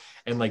bed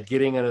and like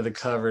getting under the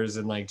covers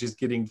and like just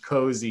getting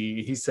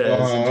cozy. He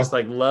says and just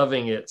like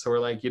loving it. So we're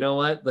like, you know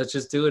what? Let's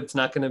just do it. It's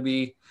not going to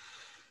be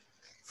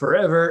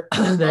forever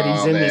that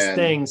he's in this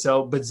thing.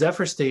 So, but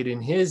Zephyr stayed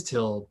in his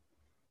till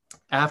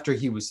after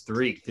he was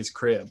 3, his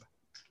crib.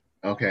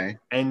 Okay.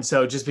 And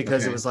so just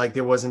because it was like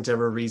there wasn't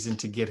ever a reason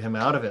to get him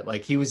out of it.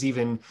 Like he was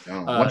even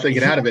once they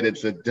get out of it,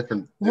 it's a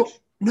different.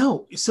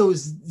 No. So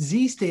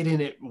Z stayed in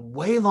it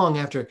way long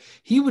after.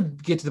 He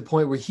would get to the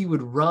point where he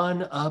would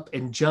run up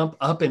and jump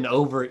up and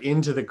over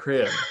into the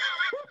crib.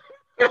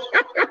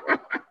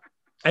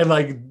 And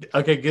like,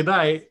 okay, good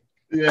night.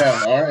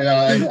 Yeah, all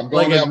right. I'm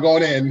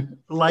going in.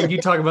 Like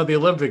you talk about the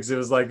Olympics, it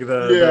was like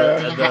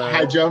the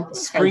high jump,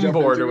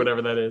 springboard or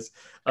whatever that is.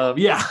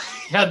 He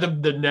had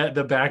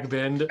the back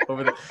bend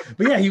over the.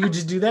 But yeah, he would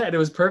just do that, and it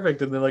was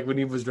perfect. And then like when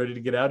he was ready to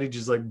get out, he'd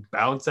just like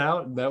bounce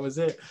out, and that was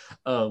it.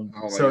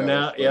 So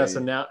now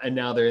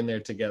they're in there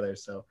together.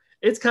 So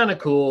it's kind of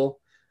cool.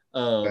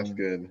 That's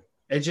good.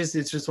 It's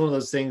just one of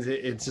those things.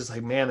 It's just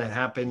like, man, that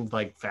happened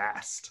like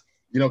fast.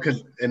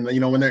 Because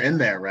when they're in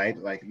there, right?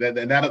 Like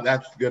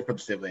that's good for the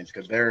siblings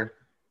because they're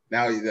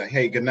now like,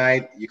 hey, good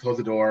night. You close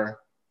the door.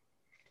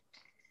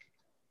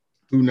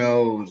 Who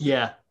knows?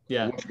 Yeah.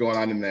 What's going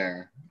on in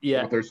there?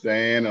 Yeah. What they're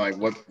saying, and like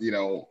what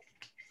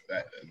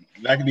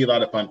that could be a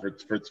lot of fun for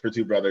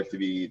 2 brothers to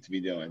be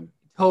doing.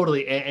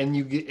 Totally,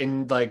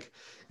 and like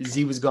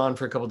Z was gone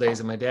for a couple of days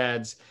at my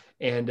dad's,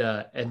 and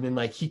then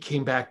like he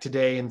came back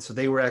today, and so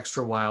they were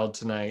extra wild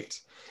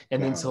tonight.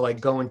 And then so like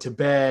going to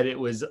bed, it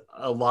was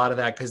a lot of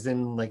that because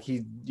then like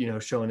he,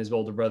 showing his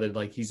older brother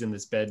like he's in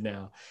this bed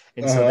now.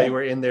 And so they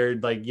were in there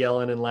like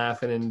yelling and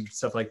laughing and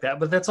stuff like that.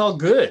 But that's all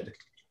good.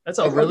 That's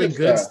all really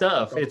good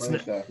stuff. It's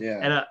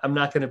and I'm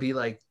not going to be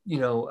like,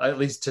 at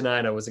least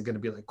tonight I wasn't going to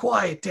be like,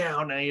 quiet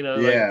down.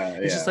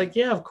 It's just like,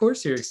 yeah, of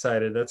course you're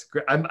excited. That's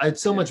great.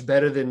 It's so much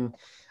better than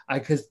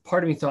because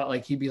part of me thought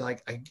like he'd be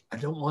like, I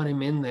don't want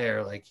him in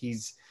there. Like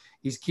he's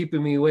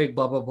keeping me awake,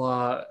 blah, blah,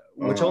 blah,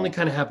 which only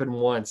kind of happened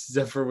once.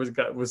 Zephyr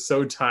was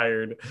so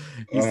tired.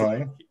 He's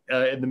like,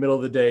 in the middle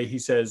of the day, he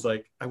says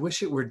like, I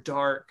wish it were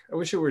dark. I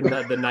wish it were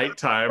not the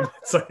nighttime.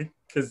 It's like,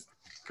 because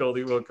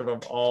Goldie woke him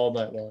up all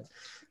night long.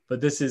 But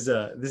this is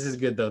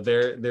good though.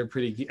 They're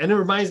pretty cute. And it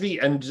reminds me,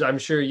 and I'm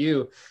sure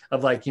you,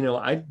 of like,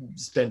 I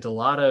spent a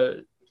lot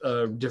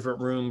of different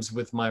rooms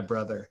with my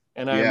brother.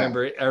 And I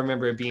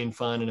remember it being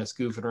fun and us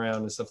goofing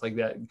around and stuff like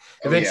that. Oh,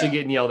 Eventually yeah.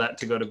 getting yelled at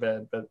to go to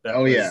bed. But that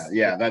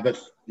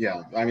that's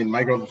I mean,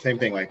 my girls the same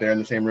thing. Like they're in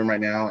the same room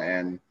right now,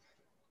 and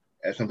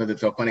sometimes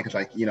it's so funny because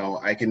like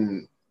I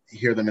can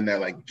hear them in there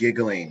like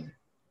giggling,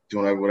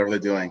 doing whatever they're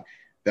doing.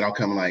 Then I'll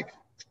come like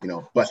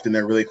bust in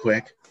there really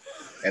quick,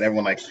 and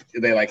everyone like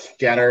they like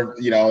scatter.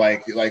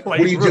 Like what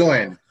are you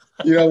doing?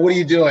 What are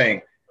you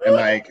doing? And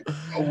like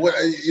what?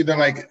 They're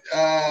like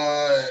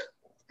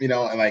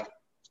and like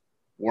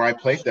where I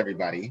placed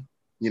everybody.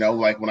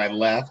 Like when I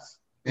left,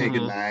 hey,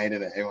 good night,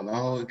 and everyone,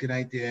 oh, good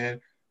night, Dad.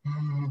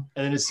 And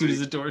then as soon as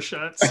the door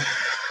shuts.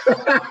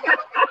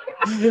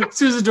 As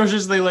soon as the door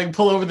shuts, they like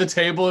pull over the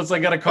table. It's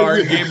like got a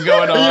card game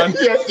going on.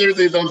 Yeah,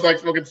 seriously, someone's like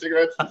smoking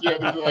cigarettes.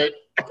 Like,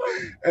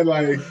 and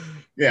like,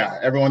 yeah,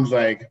 everyone's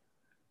like,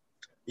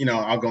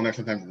 I'll go in there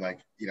sometimes and like,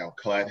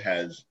 Colette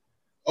has,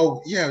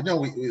 oh yeah, no,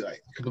 we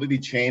like completely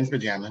changed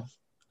pajamas.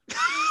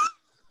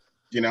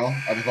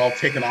 I've all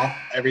taken off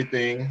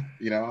everything.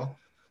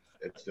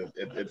 It's just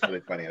it's really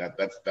funny.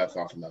 That's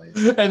awesome.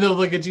 And they'll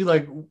look at you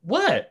like,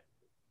 what?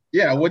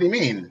 Yeah, what do you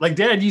mean? Like,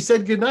 Dad, you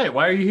said good night.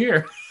 Why are you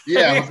here?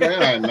 Yeah, what's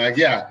going on? Like,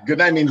 yeah, good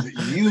night means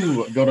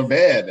you go to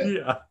bed.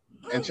 Yeah.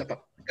 And shut the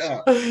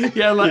fuck up.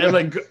 Yeah,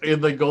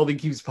 and like Goldie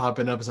keeps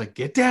popping up. It's like,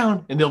 get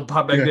down. And they'll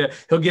pop back down.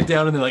 He'll get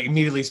down and then like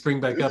immediately spring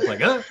back up, like,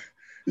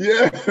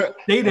 yeah.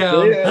 Stay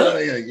down.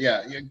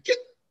 Yeah,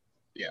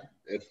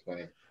 it's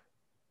funny.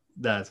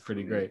 That's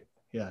pretty great.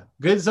 Yeah.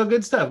 Good stuff.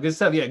 Good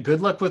stuff. Yeah.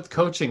 Good luck with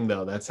coaching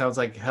though. That sounds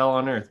like hell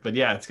on earth. But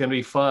yeah, it's gonna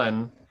be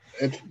fun.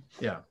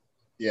 Yeah,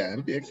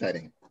 it'll be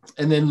exciting.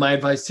 And then my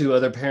advice to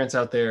other parents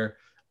out there,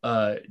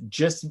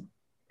 just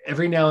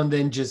every now and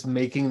then just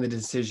making the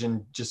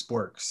decision just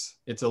works.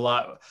 It's a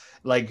lot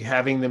like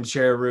having them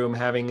share a room,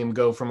 having him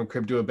go from a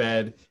crib to a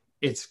bed.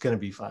 It's going to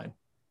be fine.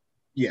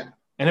 Yeah.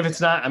 And if it's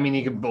not, I mean,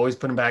 you can always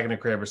put him back in a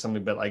crib or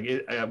something, but like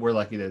we're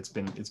lucky that it's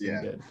been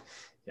good.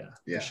 Yeah,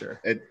 for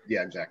sure.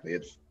 Exactly.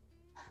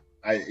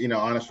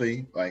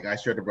 Honestly, like I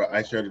shared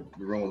the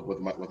room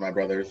with my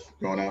brothers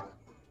growing up,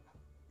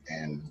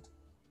 and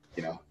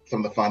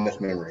some of the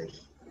fondest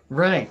memories.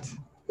 Right.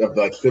 Of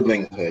like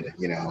siblinghood,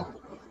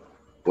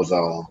 was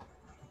all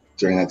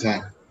during that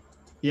time.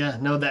 Yeah,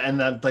 no,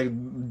 that like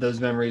those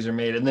memories are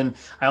made. And then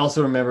I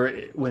also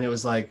remember when it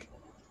was like,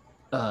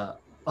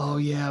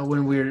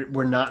 when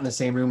we're not in the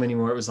same room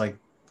anymore, it was like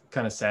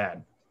kind of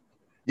sad.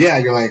 Yeah,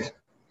 you're like,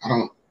 I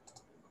don't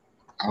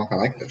know if I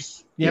like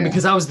this. Yeah,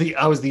 because I was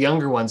the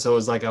younger one, so it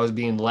was like I was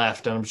being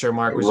left, and I'm sure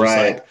Mark was just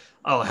like,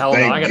 oh hell no,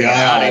 I gotta get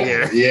out of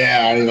here.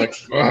 Yeah, I was like,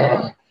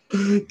 ugh.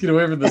 Get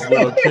away from this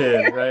little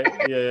kid, right?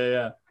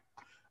 Yeah.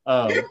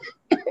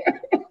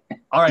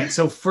 All right,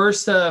 so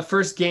first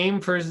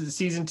game for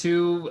season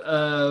 2,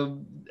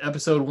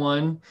 episode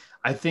 1.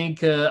 I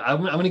think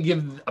I'm gonna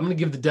give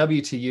the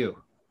W to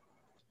you.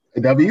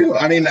 A W?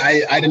 I mean,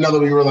 I didn't know that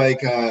we were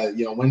like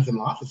wins and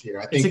losses here.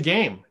 I think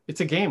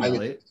it's a game.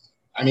 Elliot.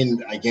 I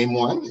mean, game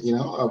 1,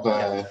 of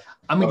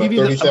I'm gonna give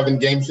you 37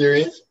 game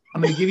series.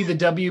 I'm gonna give you the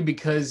W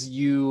because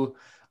you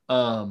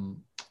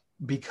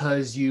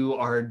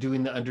are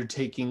doing the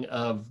undertaking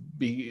of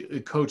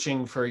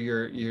coaching for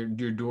your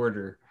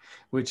daughter,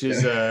 which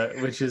is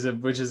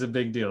a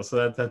big deal.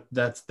 So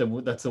that's the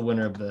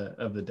winner of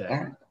the day.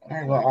 All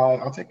right.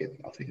 Well, I'll take it.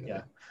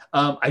 Yeah.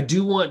 I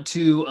do want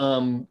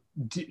to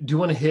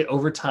hit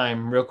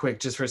overtime real quick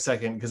just for a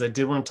second because I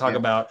did want to talk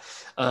about.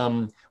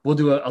 I'll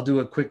do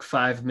a quick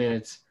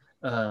 5-minute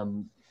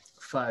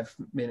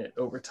 5-minute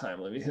overtime.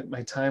 Let me hit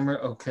my timer.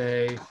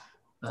 Okay.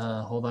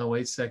 Hold on.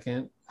 Wait a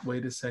second.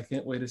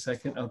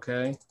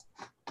 Okay.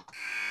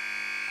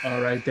 All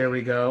right, there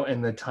we go.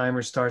 And the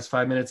timer starts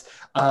 5 minutes.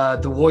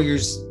 The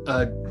Warriors,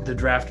 the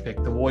draft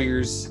pick. The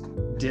Warriors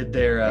did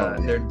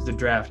the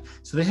draft.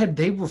 So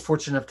they were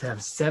fortunate enough to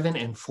have 7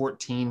 and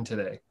 14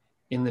 today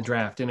in the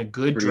draft, in a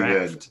good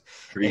draft.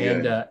 Pretty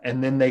good.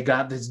 And then they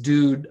got this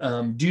dude.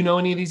 Do you know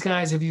any of these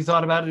guys? Have you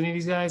thought about any of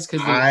these guys?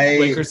 Because the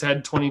Lakers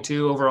had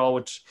 22 overall,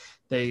 which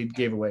they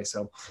gave away.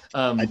 So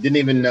I didn't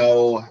even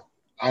know.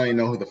 I don't even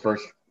know who the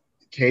first.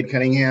 Cade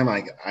Cunningham,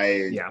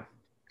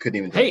 couldn't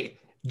even. Hey,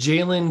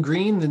 Jalen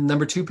Green, the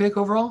number 2 pick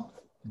overall,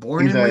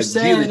 born in Merced.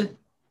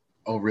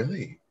 Oh,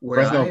 really?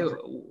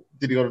 Fresno,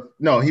 did he go?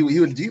 No, he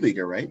was G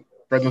Leaguer, right?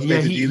 Fresno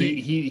State G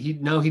League. He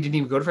didn't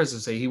even go to Fresno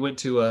State. He went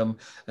to an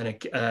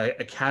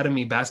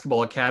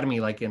basketball academy,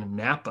 like in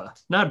Napa,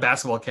 not a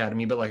basketball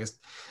academy, but like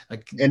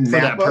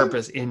that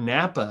purpose in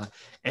Napa,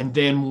 and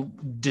then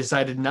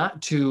decided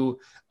not to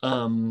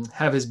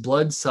have his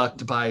blood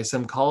sucked by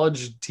some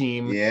college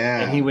team.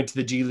 Yeah. And he went to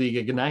the G League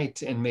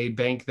Ignite and made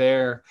bank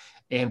there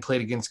and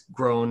played against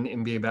grown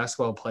NBA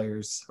basketball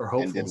players or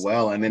hopefuls. And did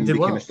well. And then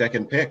became a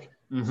second pick.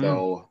 Mm-hmm.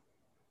 So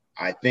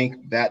I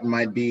think that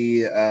might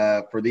be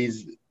for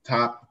these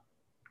top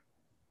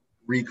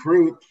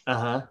recruits.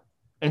 And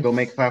go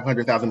make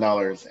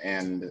 $500,000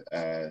 and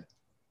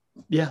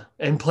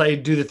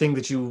and do the thing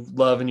that you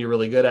love and you're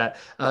really good at.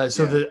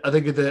 The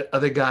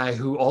other guy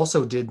who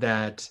also did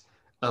that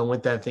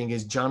with that thing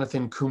is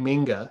Jonathan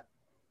Kuminga,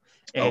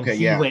 and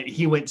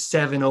he went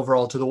 7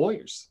 overall to the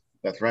Warriors.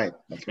 That's right.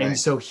 That's right. And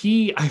so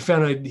I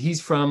found out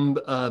he's from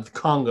the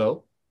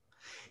Congo.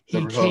 The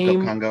He Republic of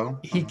came, Congo.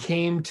 he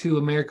came to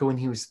America when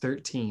he was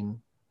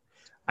 13,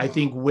 I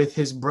think, with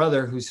his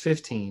brother who's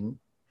 15,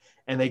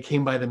 and they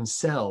came by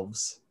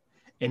themselves.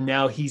 And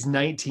now he's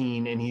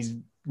 19, and he's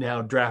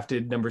now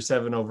drafted number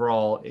 7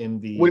 overall in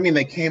the. What do you mean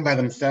they came by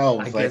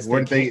themselves? I Like, guess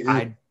where they did they?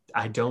 came,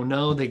 I don't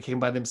know. They came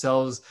by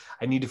themselves.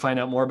 I need to find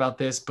out more about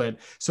this. But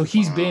so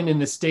he's been in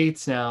the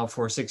States now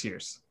for 6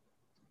 years.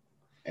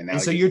 now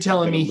And so he's you're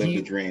telling gonna me live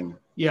the dream.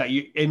 Yeah,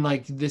 and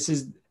like this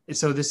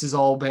is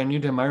all brand new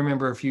to him. I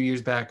remember a few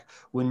years back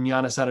when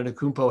Giannis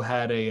Antetokounmpo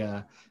had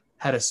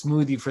a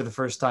smoothie for the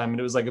first time, and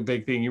it was like a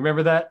big thing. You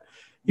remember that?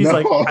 He's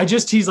No. like, I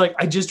just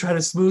tried a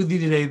smoothie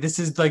today. This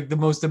is like the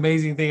most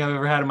amazing thing I've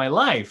ever had in my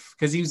life.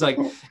 Because he was like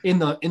in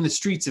the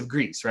streets of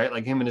Greece, right?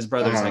 Like him and his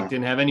brothers like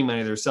didn't have any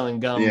money. They were selling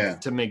gum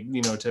to make,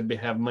 to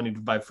have money to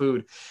buy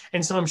food.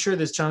 And so I'm sure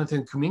this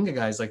Jonathan Kuminga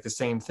guy is like the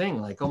same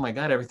thing. Like, oh my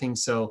God,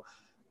 everything's so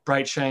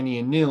bright, shiny,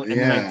 and new. And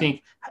then I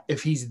think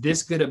if he's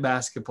this good at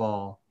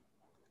basketball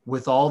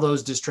with all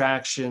those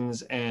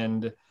distractions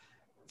and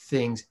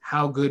things,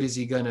 how good is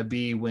he going to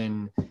be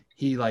when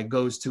he like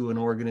goes to an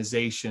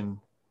organization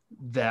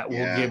that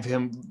will give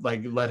him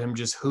let him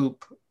just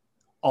hoop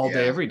all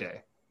day, every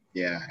day.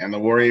 Yeah. And the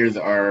Warriors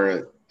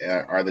are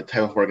the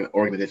type of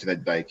organization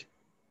that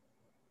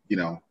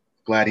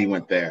glad he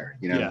went there,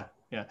 Yeah.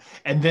 Yeah.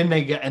 And then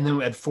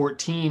at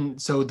 14,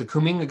 so the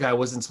Kuminga guy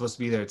wasn't supposed to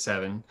be there at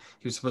 7.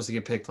 He was supposed to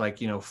get picked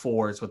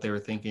 4 is what they were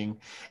thinking.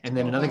 And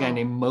then another guy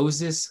named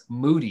Moses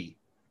Moody.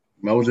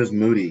 Moses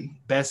Moody.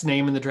 Best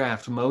name in the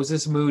draft.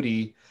 Moses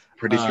Moody.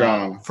 Pretty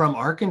strong. From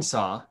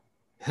Arkansas,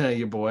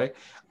 your boy.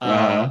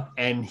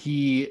 And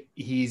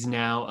he's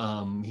now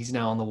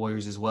on the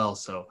Warriors as well.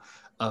 So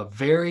a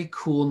very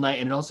cool night.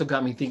 And it also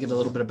got me thinking a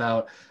little bit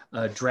about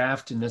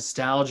draft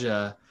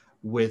nostalgia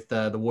with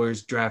the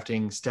Warriors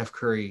drafting Steph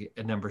Curry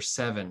at number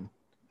 7.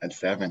 At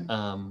 7.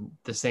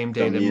 The same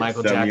day that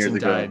Michael Jackson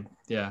died.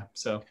 Yeah.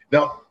 So.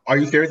 No, are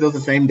you serious? It was the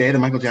same day that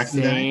Michael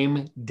Jackson died?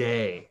 Same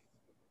day.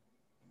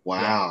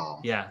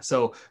 Wow. Yeah.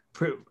 So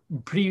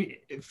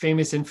pretty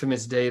famous,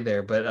 infamous day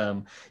there.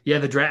 But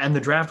the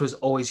draft was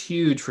always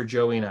huge for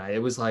Joey and I.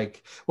 It was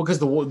like, because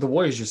the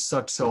Warriors just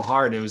sucked so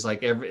hard. It was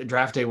like every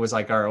draft day was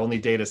like our only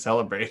day to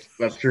celebrate.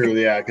 That's true.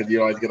 Yeah. Because you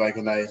always get like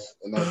a nice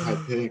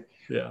high pick.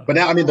 Yeah. But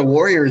now, I mean, the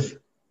Warriors,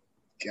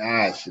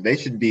 gosh, they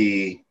should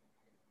be,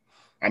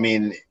 I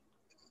mean,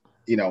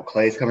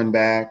 Klay's coming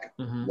back.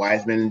 Mm-hmm.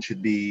 Wiseman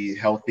should be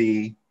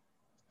healthy.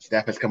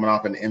 Steph is coming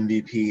off an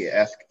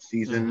MVP-esque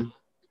season. Mm-hmm.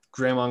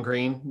 Draymond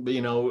Green,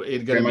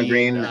 it's going to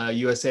be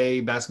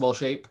USA basketball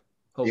shape,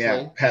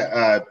 hopefully. Yeah,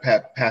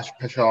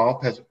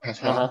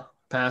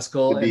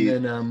 Pascal,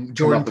 and then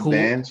Jordan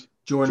Poole.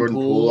 Jordan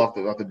Poole off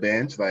the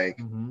bench.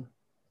 Mm-hmm.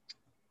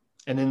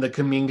 And then the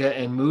Kuminga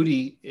and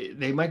Moody,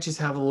 they might just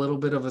have a little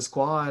bit of a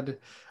squad.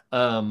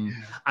 I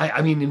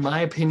mean, in my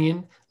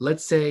opinion,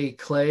 let's say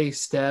Klay,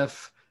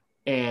 Steph,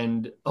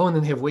 and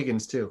then they have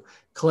Wiggins too.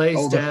 Klay,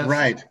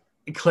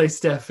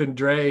 Steph, and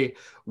Dre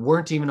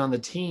weren't even on the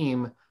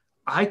team.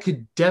 I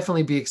could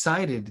definitely be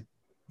excited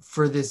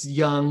for this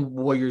young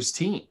Warriors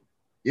team.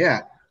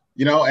 Yeah,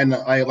 and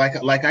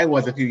I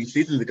was a few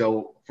seasons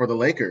ago for the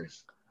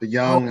Lakers. The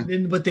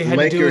young what they had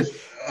Lakers to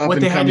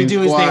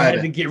do is they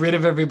had to get rid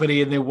of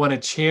everybody, and they won a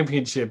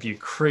championship. You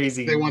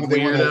crazy weirdo.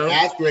 They won an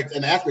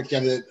asterisk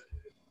candidate.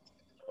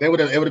 It would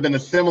have been a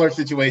similar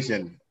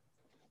situation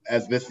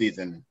as this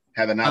season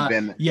had it not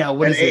been an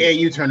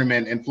AAU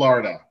tournament in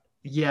Florida.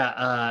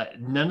 Yeah,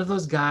 none of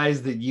those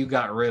guys that you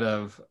got rid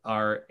of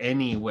are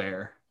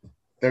anywhere.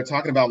 They're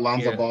talking about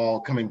Lonzo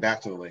Ball coming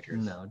back to the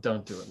Lakers. No,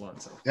 don't do it,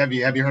 Lonzo. Have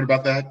you heard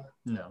about that?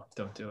 No,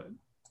 don't do it.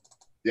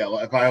 Yeah, well,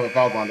 if I was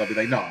Lonzo, I'd be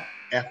like, no,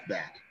 F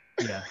that.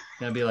 Yeah,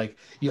 and I'd be like,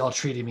 y'all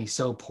treated me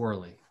so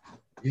poorly.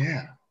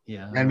 Yeah.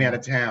 Yeah. Ran me out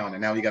of town,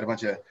 and now you got a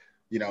bunch of,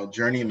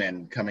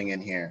 journeymen coming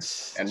in here,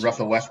 and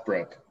Russell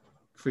Westbrook.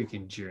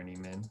 Freaking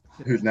journeyman.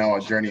 Who's now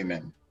a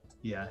journeyman.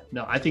 Yeah.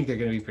 No, I think they're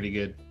going to be pretty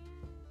good.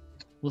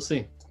 We'll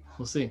see.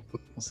 I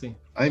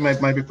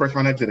think might be first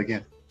round exit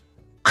again.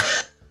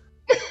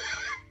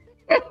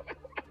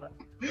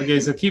 Okay,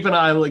 so keep an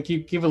eye,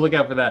 keep a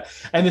lookout for that.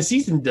 And the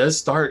season does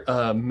start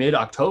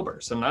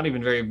mid-October, so not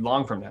even very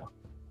long from now.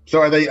 So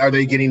are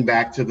they getting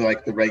back to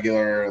the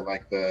regular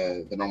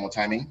the normal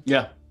timing?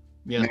 Yeah.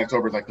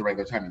 October is the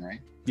regular timing,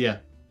 right? Yeah,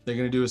 they're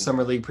gonna do a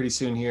summer league pretty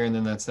soon here, and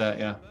then that's that.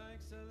 Yeah.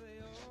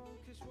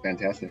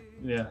 Fantastic.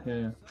 Yeah.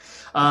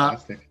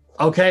 Fantastic.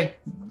 Okay,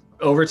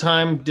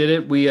 overtime did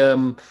it. We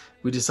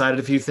decided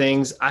a few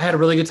things. I had a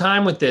really good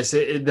time with this.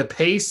 The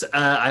pace,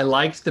 I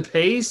liked the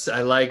pace.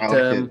 I liked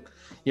it.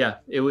 Yeah,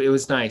 it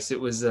was nice. It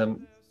was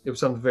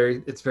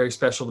something it's very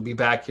special to be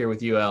back here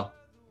with you, Al.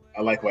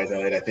 Likewise,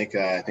 Elliot. I think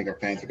our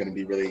fans are going to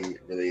be really,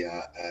 really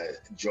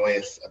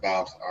joyous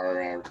about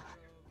our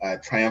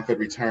triumphant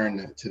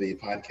return to the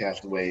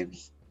podcast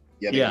waves.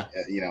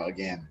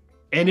 Again.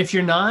 And if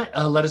you're not,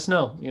 let us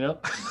know.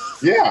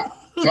 Yeah,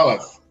 tell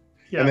us.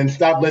 Yeah. And then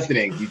stop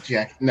listening. You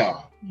jack.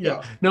 No.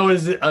 Yeah. No,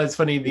 it's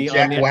funny. The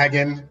jack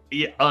wagon.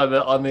 Yeah,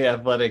 on the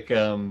Athletic.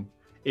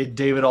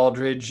 David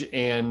Aldridge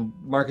and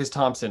Marcus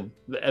Thompson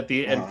at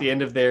the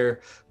end of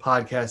their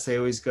podcast, they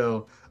always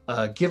go,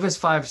 give us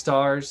 5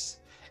 stars.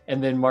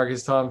 And then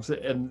Marcus Thompson,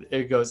 and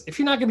it goes, if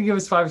you're not going to give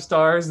us 5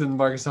 stars, then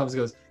Marcus Thompson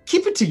goes,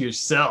 keep it to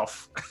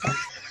yourself.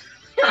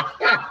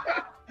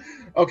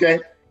 Okay,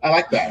 I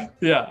like that.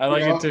 Yeah, I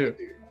like it too.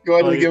 Go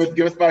ahead and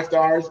give us 5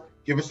 stars.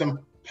 Give us some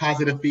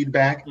positive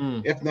feedback.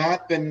 Mm. If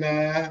not, then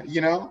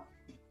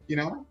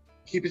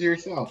keep it to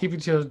yourself. Keep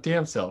it to your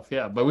damn self.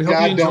 Yeah, but we hope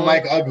God you enjoy. don't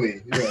like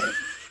ugly.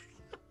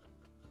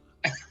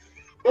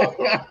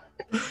 Yeah.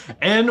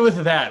 And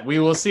with that, we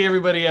will see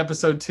everybody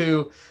episode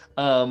 2.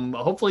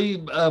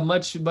 Hopefully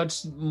much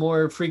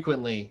more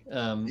frequently.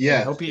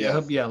 Yes, I hope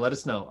let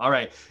us know. All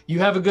right, you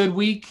have a good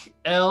week,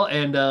 Elle,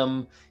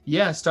 and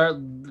start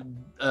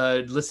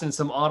listening to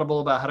some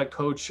Audible about how to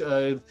coach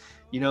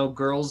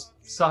girls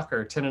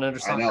soccer, 10 and under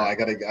soccer. I know, I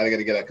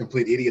gotta get a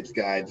complete idiot's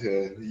guide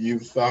to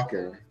youth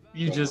soccer.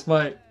 You just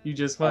might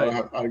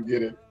I'll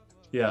get it.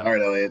 Yeah. All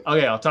right, Elliot.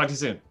 Okay, I'll talk to you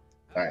soon.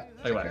 All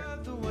right. Bye.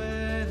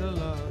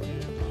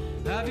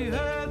 Have you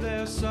heard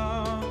their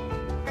song?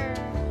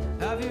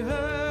 Have you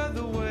heard